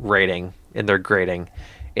rating in their grading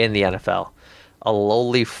in the NFL. A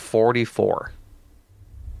lowly 44.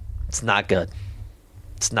 It's not good.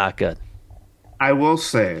 It's not good. I will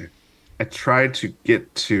say, I tried to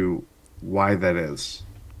get to why that is,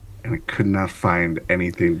 and I could not find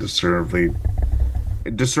anything discernible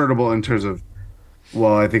in terms of,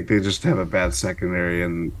 well, I think they just have a bad secondary,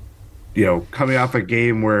 and coming off a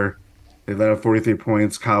game where they let up 43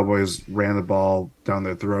 points, Cowboys ran the ball down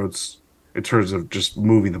their throats in terms of just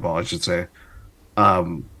moving the ball, I should say. I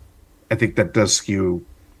think that does skew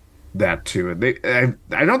that too. And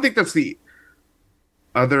I don't think that's the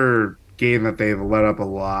other game that they've let up a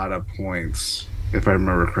lot of points, if I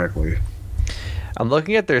remember correctly. I'm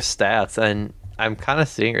looking at their stats, and I'm kind of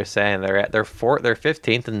seeing you're saying they're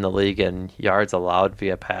 15th in the league in yards allowed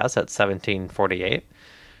via pass at 1748.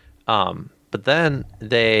 But then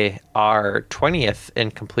they are 20th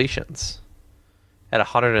in completions at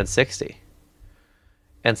 160.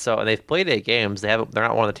 And they've played 8 games. They're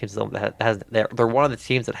not one of the teams that has. They're one of the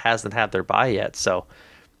teams that hasn't had their bye yet. So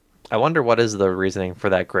I wonder what is the reasoning for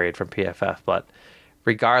that grade from PFF. But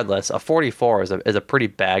regardless, a 44 is a pretty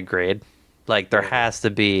bad grade. Like there has to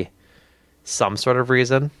be some sort of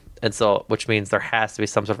reason, and so which means there has to be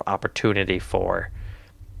some sort of opportunity for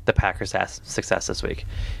the Packers to have success this week.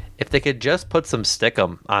 If they could just put some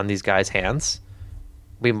stickum on these guys' hands,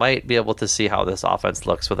 we might be able to see how this offense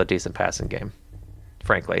looks with a decent passing game.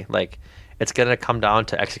 Frankly, like it's going to come down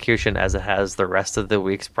to execution as it has the rest of the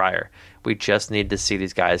weeks prior. We just need to see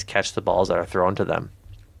these guys catch the balls that are thrown to them.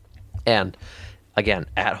 And again,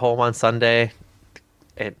 at home on Sunday,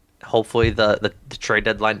 hopefully the trade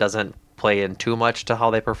deadline doesn't play in too much to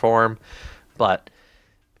how they perform, but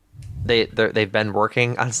they've been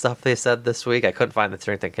working on stuff they said this week. I couldn't find the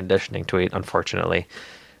strength and conditioning tweet, unfortunately,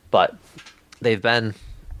 but they've been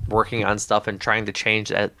working on stuff and trying to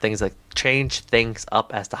change things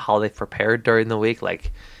up as to how they've prepared during the week.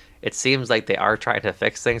 Like it seems like they are trying to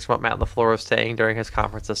fix things from what Matt LaFleur was saying during his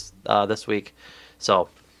conference this week. So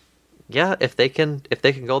yeah, if they can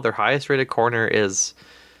go, their highest rated corner is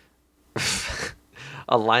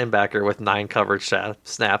a linebacker with 9 coverage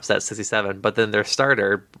snaps at 67, but then their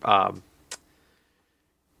starter,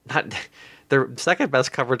 their second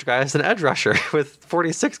best coverage guy is an edge rusher with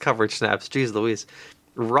 46 coverage snaps. Jeez Louise.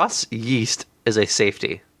 Russ Yeast is a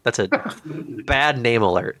safety. That's a bad name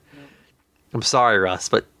alert. I'm sorry, Russ,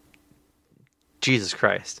 but Jesus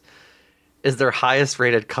Christ. Is their highest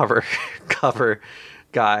rated cover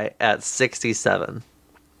guy at 67.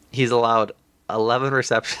 He's allowed 11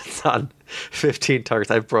 receptions on 15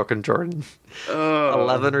 targets. I've broken Jordan.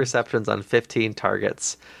 11 receptions on 15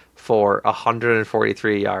 targets for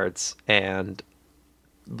 143 yards and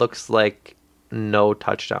looks like no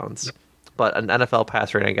touchdowns. But an NFL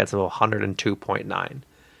pass rating against him of 102.9.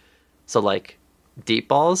 So, like, deep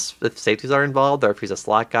balls, if safeties are involved, or if he's a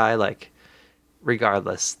slot guy, like,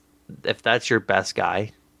 regardless, if that's your best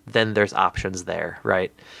guy, then there's options there,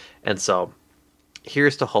 right? And so,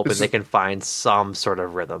 here's to hoping they can find some sort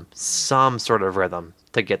of rhythm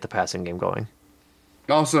to get the passing game going.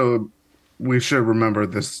 Also, we should remember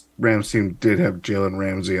this Rams team did have Jalen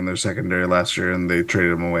Ramsey in their secondary last year, and they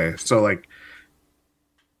traded him away. So, like,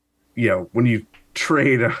 when you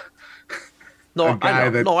trade a guy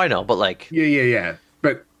I know, but like... Yeah.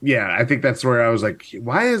 But, yeah, I think that's where I was like,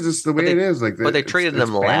 why is this the way it is? Like, but they traded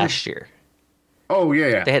them last year. Oh,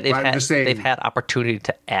 yeah. They've had opportunity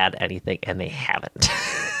to add anything, and they haven't.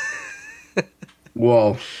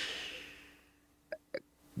 Well,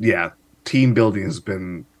 yeah, team building has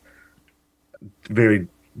been very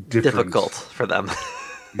difficult for them.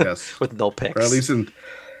 Yes. With no picks. Or at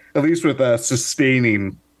least with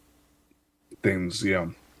sustaining things,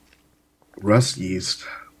 Russ Yeast.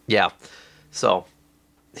 Yeah. So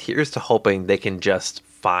here's to hoping they can just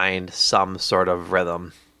find some sort of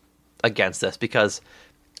rhythm against this, because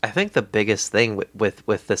I think the biggest thing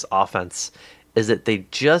with this offense is that they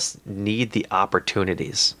just need the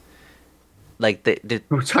opportunities. Like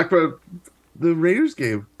we talked about the Raiders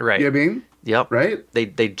game, right? You know what I mean? Yep. Right.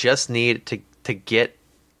 They just need to get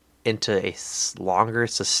into a longer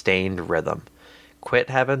sustained rhythm. Quit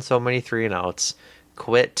having so many 3-and-outs.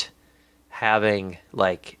 Quit having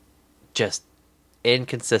like just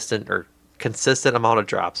inconsistent or consistent amount of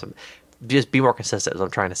drops. Just be more consistent, is what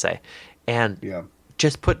I'm trying to say. And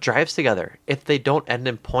just put drives together. If they don't end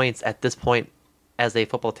in points at this point as a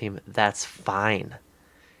football team, that's fine.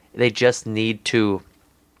 They just need to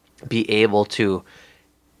be able to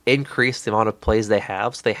increase the amount of plays they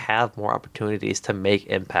have so they have more opportunities to make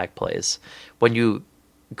impact plays. When you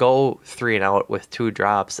go 3-and-out with 2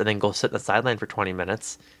 drops and then go sit in the sideline for 20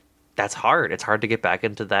 minutes, that's hard. It's hard to get back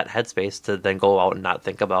into that headspace to then go out and not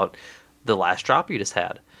think about the last drop you just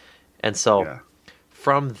had. And so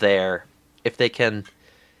from there, if they can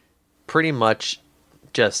pretty much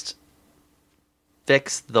just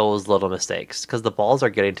fix those little mistakes, because the balls are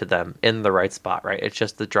getting to them in the right spot, right? It's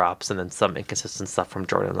just the drops and then some inconsistent stuff from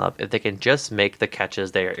Jordan Love. If they can just make the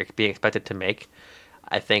catches they're being expected to make,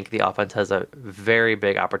 I think the offense has a very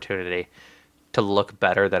big opportunity to look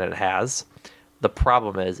better than it has. The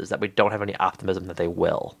problem is that we don't have any optimism that they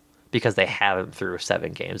will, because they haven't through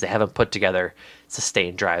 7 games. They haven't put together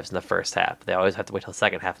sustained drives in the first half. They always have to wait till the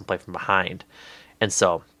second half and play from behind. And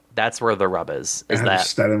so that's where the rub is that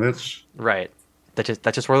Stanovich. Right.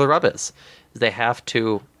 That's just where the rub is. They have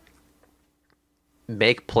to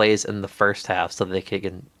make plays in the first half so that they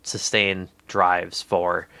can sustain drives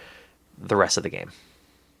for the rest of the game.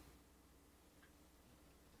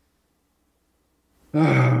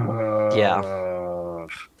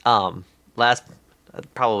 Last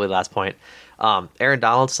point. Aaron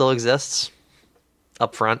Donald still exists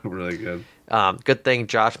up front. Really good. Good thing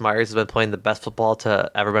Josh Myers has been playing the best football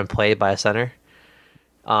to ever been played by a center.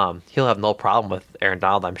 He'll have no problem with Aaron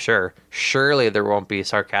Donald, I'm sure. Surely there won't be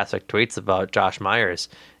sarcastic tweets about Josh Myers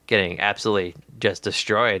getting absolutely just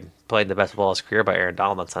destroyed playing the best football of his career by Aaron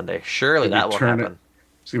Donald on Sunday. Surely that will happen.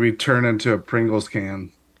 It's going to be turned into a Pringles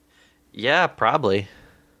can. Yeah, probably.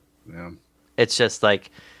 Yeah. It's just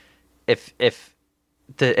like if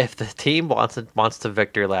the team wants to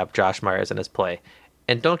victory lap Josh Myers in his play,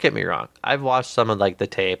 and don't get me wrong, I've watched some of like the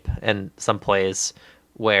tape and some plays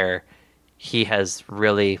where he has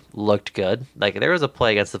really looked good. Like there was a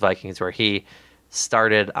play against the Vikings where he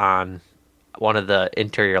started on one of the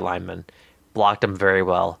interior linemen, blocked him very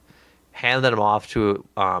well, handed him off to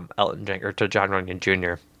to John Runyon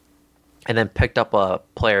Jr., and then picked up a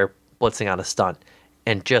player blitzing on a stunt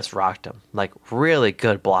and just rocked him. Like really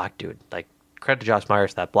good block, dude. Like credit to Josh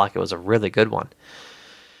Myers for that block. It was a really good one.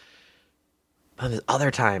 But there's other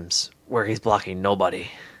times where he's blocking nobody,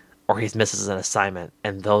 or he misses an assignment,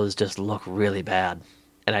 and those just look really bad.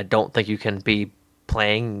 And I don't think you can be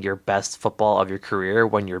playing your best football of your career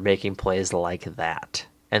when you're making plays like that.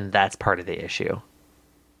 And that's part of the issue.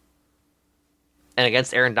 And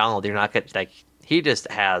against Aaron Donald, you're not going he just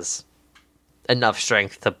has enough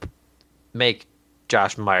strength to make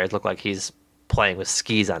Josh Myers look like he's playing with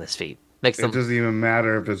skis on his feet. It doesn't even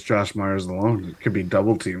matter if it's Josh Myers alone. It could be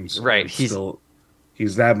double teams. Right.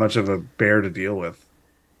 He's that much of a bear to deal with.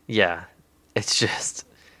 Yeah, it's just,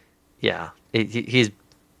 he's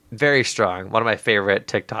very strong. One of my favorite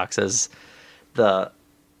TikToks is the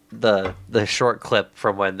short clip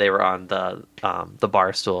from when they were on the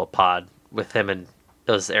Barstool pod with him, and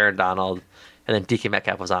it was Aaron Donald, and then DK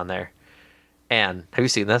Metcalf was on there. And have you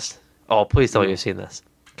seen this? Oh, please tell me you've seen this.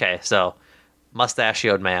 Okay, so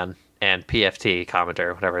mustachioed man and PFT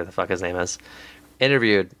commenter, whatever the fuck his name is,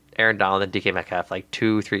 interviewed Aaron Donald and DK Metcalf like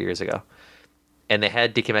 2-3 years ago. And they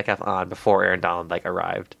had DK Metcalf on before Aaron Donald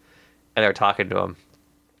arrived, and they were talking to him.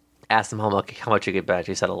 Asked him how much he could bench.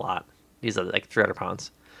 He said a lot. He's like 300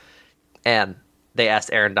 pounds. And they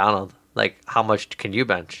asked Aaron Donald like, how much can you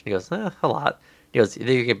bench? He goes, a lot. He goes, you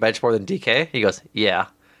think you can bench more than DK? He goes, yeah.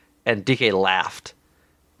 And DK laughed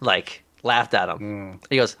at him.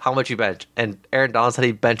 He goes, how much you bench? And Aaron Donald said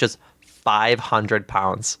he benches 500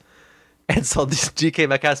 pounds. And so this DK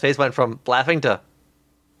Metcalf's face went from laughing to.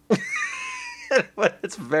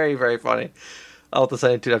 It's very, very funny. I'll have to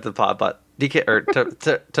send it to you after the pod, but DK, or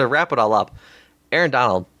to wrap it all up, Aaron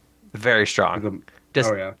Donald, very strong.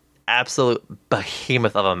 Absolute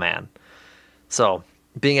behemoth of a man. So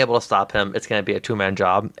being able to stop him, it's going to be a 2-man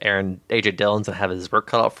job. AJ Dillon's going to have his work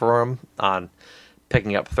cut out for him on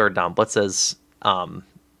picking up third down blitzes, and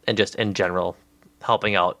just in general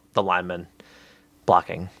helping out the linemen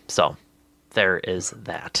blocking. So there is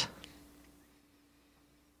that.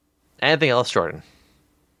 Anything else, Jordan?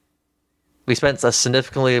 We spent a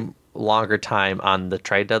significantly longer time on the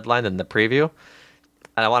trade deadline than the preview,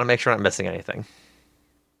 and I want to make sure I'm not missing anything.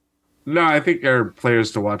 No, I think our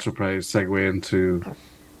players to watch will probably segue into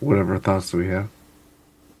whatever thoughts we have.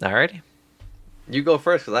 Alrighty. You go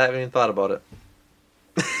first, because I haven't even thought about it.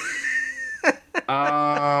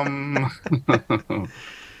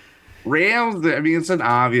 Rams, I mean, it's an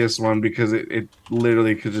obvious one because it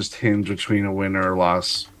literally could just hinge between a win or a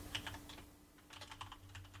loss.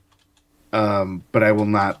 But I will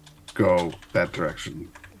not go that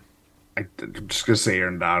direction. I'm just going to say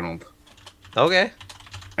Aaron Donald. Okay.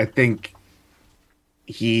 I think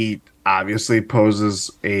he obviously poses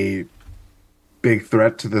a big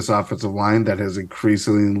threat to this offensive line that has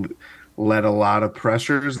increasingly led a lot of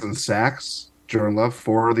pressures and sacks. Jordan Love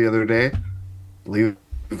 4 the other day. I believe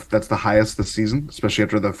that's the highest this season, especially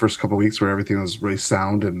after the first couple of weeks where everything was really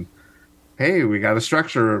sound and hey, we got a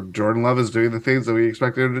structure. Jordan Love is doing the things that we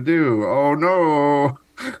expected him to do. Oh no.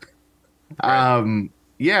 Right.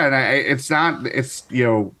 Yeah, and it's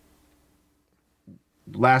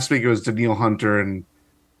last week it was Danielle Hunter and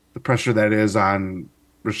the pressure that is on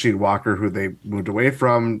Rasheed Walker, who they moved away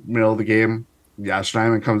from middle of the game. Josh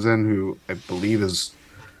Nyman comes in, who I believe is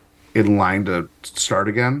in line to start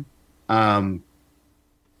again.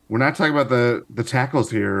 We're not talking about the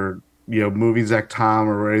tackles here, moving Zach Tom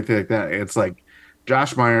or anything like that. It's like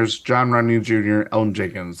Josh Myers, John Runyon Jr., Elton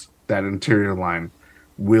Jenkins. That interior line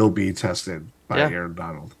will be tested by Aaron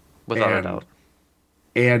Donald. Without a doubt.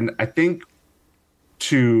 And I think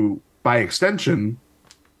by extension,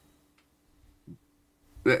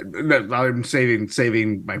 I'm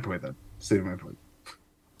saving my point then. Saving my point.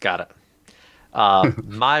 Got it.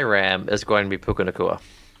 My Ram is going to be Puka Nacua.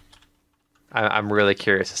 I'm really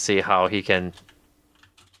curious to see how he can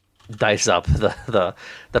dice up the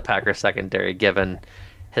Packers secondary, given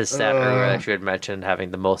his stat earlier that you had mentioned,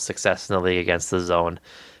 having the most success in the league against the zone.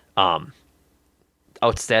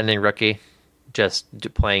 Outstanding rookie, just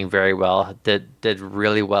playing very well. Did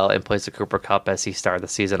really well in place of Cooper Kupp as he started the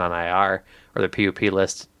season on IR or the PUP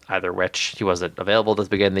list, either which he wasn't available to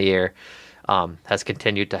begin the year. Has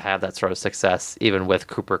continued to have that sort of success even with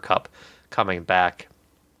Cooper Kupp coming back.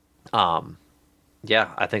 I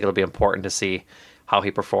think it'll be important to see how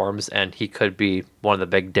he performs, and he could be one of the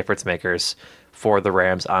big difference makers for the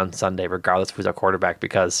Rams on Sunday, regardless of who's our quarterback,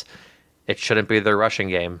 because it shouldn't be their rushing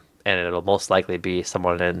game, and it'll most likely be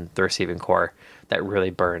someone in the receiving core that really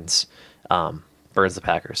burns the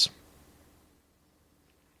Packers.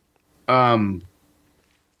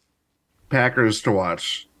 Packers to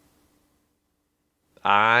watch.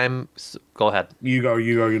 Go ahead. You go.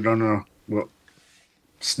 You don't know. Well,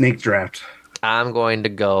 snake draft. I'm going to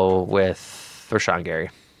go with Rashawn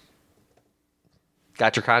Gary.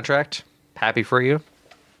 Got your contract? Happy for you.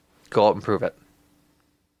 Go out and prove it.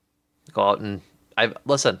 Go out and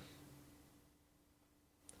listen.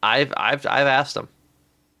 I've asked him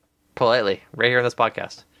politely right here in this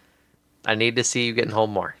podcast. I need to see you getting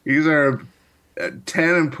home more. These are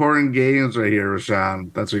 10 important games right here,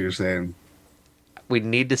 Rashawn. That's what you're saying. We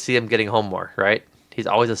need to see him getting home more, right? He's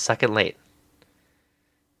always a second late.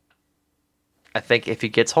 I think if he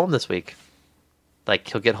gets home this week,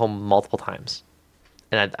 he'll get home multiple times.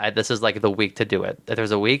 And this is the week to do it. If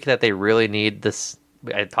there's a week that they really need this,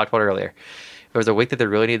 I talked about it earlier. If there's a week that they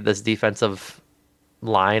really need this defensive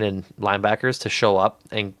line and linebackers to show up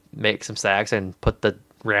and make some sacks and put the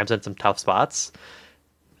Rams in some tough spots,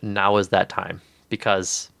 now is that time.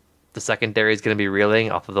 Because the secondary is going to be reeling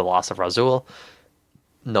off of the loss of Rasul.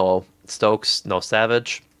 No Stokes, no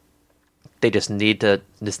Savage. They just need to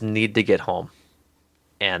get home.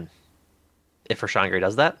 And if Rashawn Gary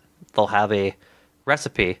does that, they'll have a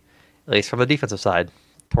recipe, at least from the defensive side,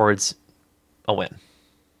 towards a win.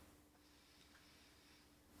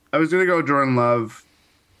 I was going to go Jordan Love.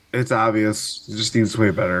 It's obvious. He just needs to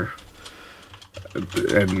play better.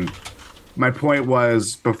 And my point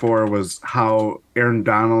was how Aaron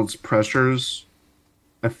Donald's pressures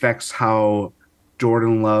affects how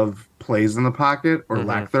Jordan Love plays in the pocket or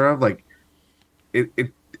lack thereof.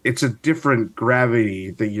 It's a different gravity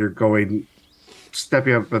that you're going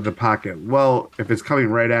stepping up in the pocket. Well, if it's coming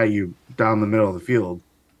right at you down the middle of the field,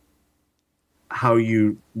 how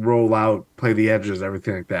you roll out, play the edges,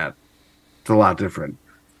 everything like that, it's a lot different.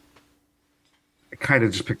 I kind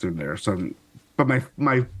of just picked him there. But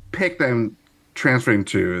my pick that I'm transferring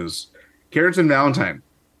to is Carrington Valentine.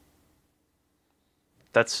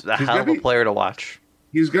 That's a hell of a player to watch.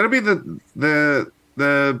 He's going to be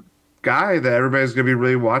the guy that everybody's going to be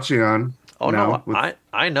really watching on. Oh no,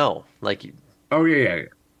 I know. Oh yeah.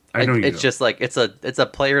 I know you. It's just it's a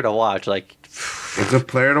player to watch. It's a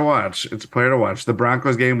player to watch. It's a player to watch. The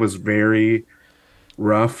Broncos game was very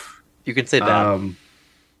rough. You can say bad.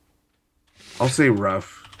 I'll say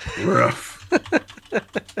rough. Rough.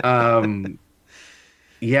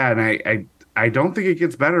 Yeah, and I don't think it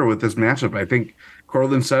gets better with this matchup. I think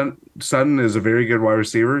Cortland Sutton is a very good wide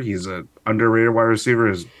receiver. He's an underrated wide receiver.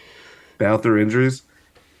 Has battled through injuries.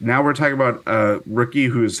 Now we're talking about a rookie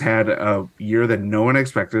who's had a year that no one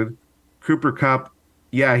expected. Cooper Kupp,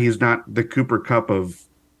 yeah, he's not the Cooper Kupp of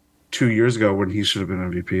 2 years ago when he should have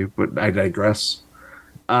been MVP, but I digress.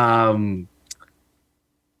 Even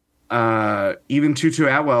Tutu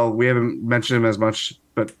Atwell, we haven't mentioned him as much,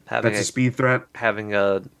 but that's a speed threat. Having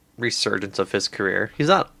a resurgence of his career. He's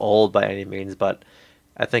not old by any means, but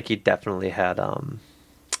I think he definitely had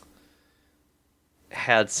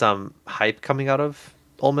some hype coming out of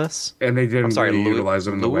Ole Miss. And they didn't really utilize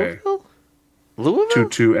him in the way. Louisville?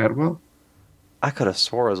 Tutu Atwell? I could have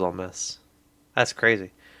swore it was Ole Miss. That's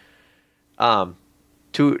crazy.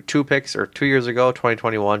 Two picks, or 2 years ago,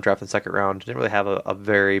 2021, drafted second round. Didn't really have a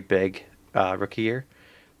very big rookie year,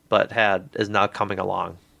 but is now coming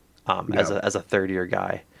along as a third-year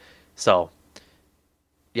guy. So,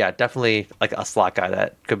 yeah, definitely like a slot guy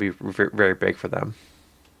that could be very big for them.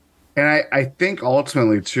 And I think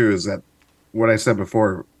ultimately, too, is that what I said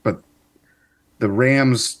before, but the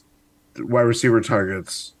Rams wide receiver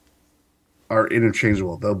targets are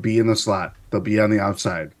interchangeable. They'll be in the slot. They'll be on the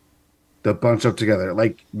outside. They'll bunch up together.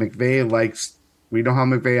 Like McVay likes, we know how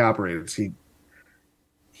McVay operates.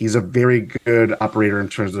 He's a very good operator in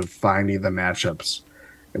terms of finding the matchups.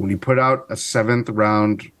 And when you put out a 7th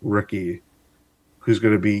round rookie who's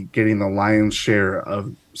going to be getting the lion's share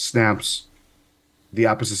of snaps, the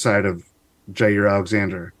opposite side of Jair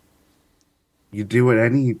Alexander, you do what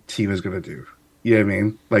any team is going to do. You know what I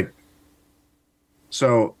mean? Like,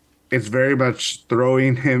 so it's very much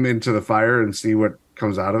throwing him into the fire and see what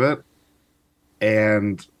comes out of it.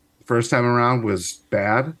 And first time around was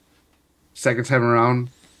bad. Second time around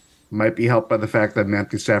might be helped by the fact that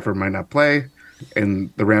Matthew Stafford might not play,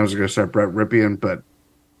 and the Rams are going to start Brett Rypien, but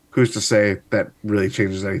who's to say that really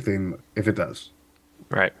changes anything if it does?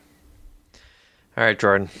 Right. All right,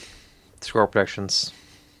 Jordan. Score predictions.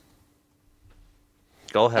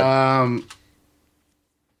 Go ahead.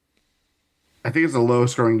 I think it's a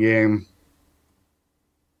low-scoring game.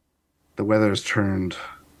 The weather has turned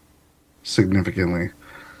significantly.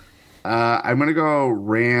 I'm going to go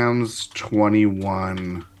Rams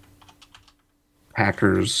 21,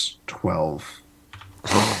 Packers 12.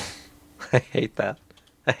 I hate that.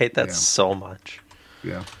 I hate that so much.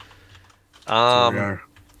 Yeah.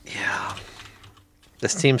 Yeah.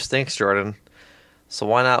 This team stinks, Jordan. So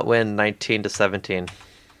why not win 19-17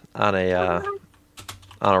 on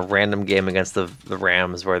a random game against the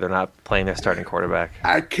Rams where they're not playing their starting quarterback?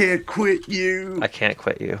 I can't quit you. I can't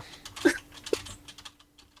quit you.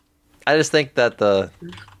 I just think that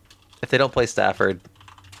if they don't play Stafford,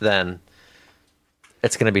 then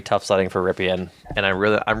it's going to be tough sledding for Rypien, and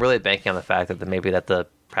I'm really banking on the fact that maybe the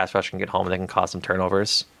pass rush can get home and they can cause some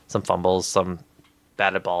turnovers, some fumbles, some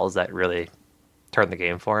batted balls that really turn the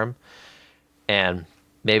game for him, and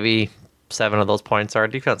maybe 7 of those points are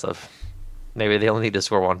defensive. Maybe they only need to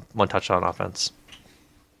score one touchdown on offense.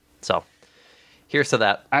 So here's to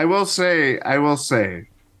that. I will say,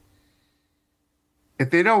 if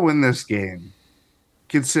they don't win this game,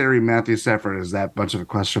 considering Matthew Stafford is that much of a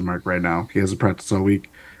question mark right now, he hasn't practiced all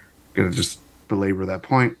week. Gonna just belabor that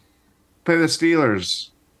point. Play the Steelers,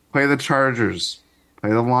 play the Chargers, play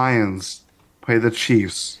the Lions, play the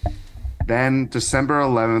Chiefs. Then December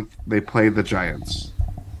 11th, they play the Giants.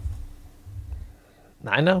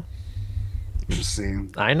 I know. Just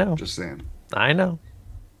saying. I know. Just saying. I know.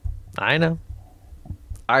 All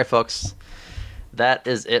right, folks. That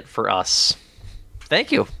is it for us.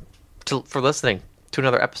 Thank you for listening to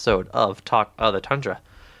another episode of Talk of the Tundra.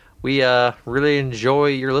 We really enjoy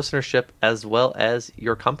your listenership as well as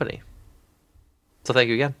your company. So thank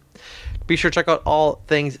you again. Be sure to check out all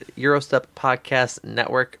things Eurostep Podcast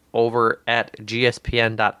Network over at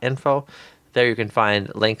gspn.info. There you can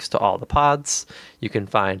find links to all the pods. You can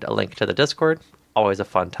find a link to the Discord. Always a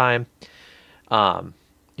fun time.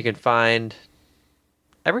 You can find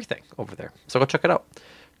everything over there. So go check it out.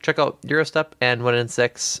 Check out Eurostep and 1 in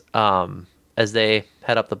 6 as they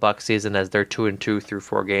head up the Bucs season, as they're 2-2 through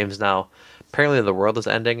 4 games now. Apparently the world is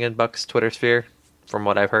ending in Bucs Twitter sphere, from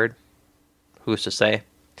what I've heard. Who's to say?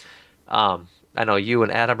 I know you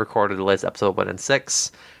and Adam recorded the latest episode 1 in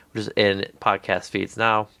 6, which is in podcast feeds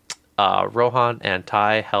now. Rohan and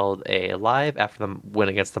Ty held a live after the win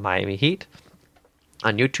against the Miami Heat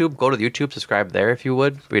on YouTube. Go to the YouTube, subscribe there if you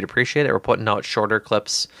would. We'd appreciate it. We're putting out shorter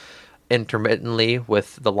clips intermittently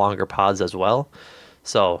with the longer pods as well.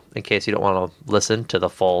 So in case you don't want to listen to the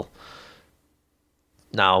full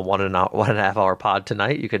now 1.5 hour pod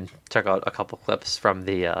tonight, you can check out a couple clips from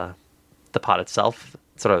the pod itself,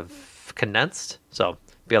 sort of condensed. So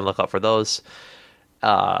be on the lookout for those.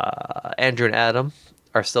 Andrew and Adam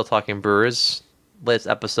are still talking Brewers. Latest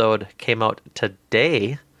episode came out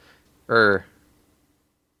today, recorded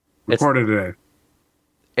today.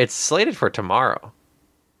 It's slated for tomorrow.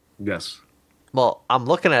 Yes. Well, I'm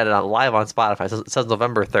looking at it live on Spotify. It says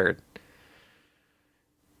November 3rd.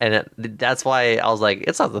 And that's why I was like,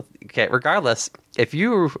 it's not okay. Regardless, if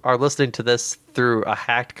you are listening to this through a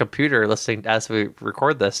hacked computer, listening as we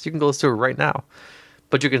record this, you can go listen to it right now.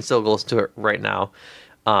 But you can still go listen to it right now.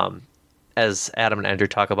 As Adam and Andrew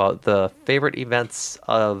talk about the favorite events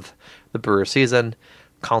of the Brewer season,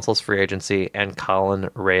 Council's free agency, and Colin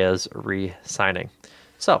Reyes re-signing.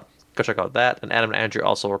 So go check out that. And Adam and Andrew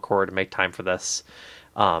also record and make time for this.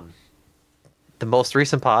 The most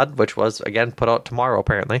recent pod, which was, again, put out tomorrow,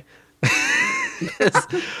 apparently, is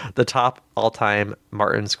the top all-time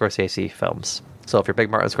Martin Scorsese films. So if you're a big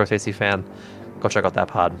Martin Scorsese fan, go check out that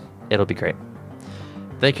pod. It'll be great.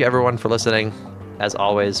 Thank you, everyone, for listening. As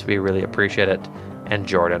always, we really appreciate it. And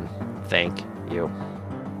Jordan, thank you.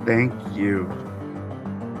 Thank you.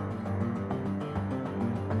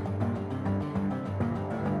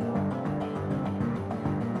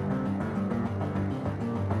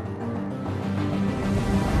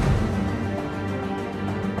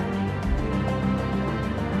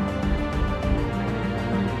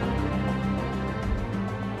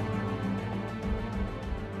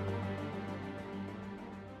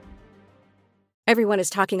 Everyone is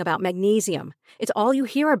talking about magnesium. It's all you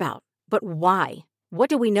hear about. But why? What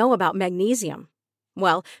do we know about magnesium?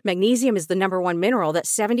 Well, magnesium is the number one mineral that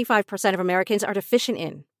 75% of Americans are deficient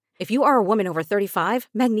in. If you are a woman over 35,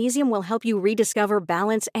 magnesium will help you rediscover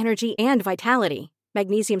balance, energy, and vitality.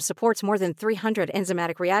 Magnesium supports more than 300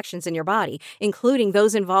 enzymatic reactions in your body, including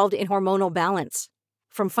those involved in hormonal balance.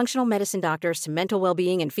 From functional medicine doctors to mental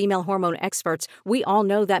well-being and female hormone experts, we all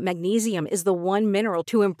know that magnesium is the one mineral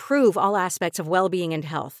to improve all aspects of well-being and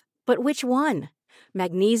health. But which one?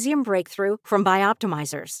 Magnesium Breakthrough from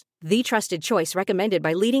Bioptimizers, the trusted choice recommended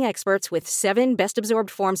by leading experts with 7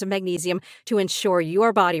 best-absorbed forms of magnesium to ensure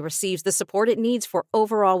your body receives the support it needs for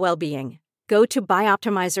overall well-being. Go to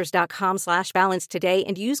bioptimizers.com/balance today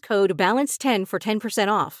and use code BALANCE10 for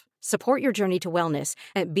 10% off. Support your journey to wellness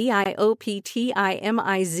at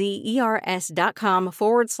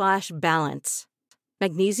bioptimizers.com/balance.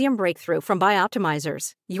 Magnesium Breakthrough from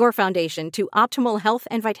Bioptimizers, your foundation to optimal health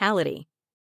and vitality.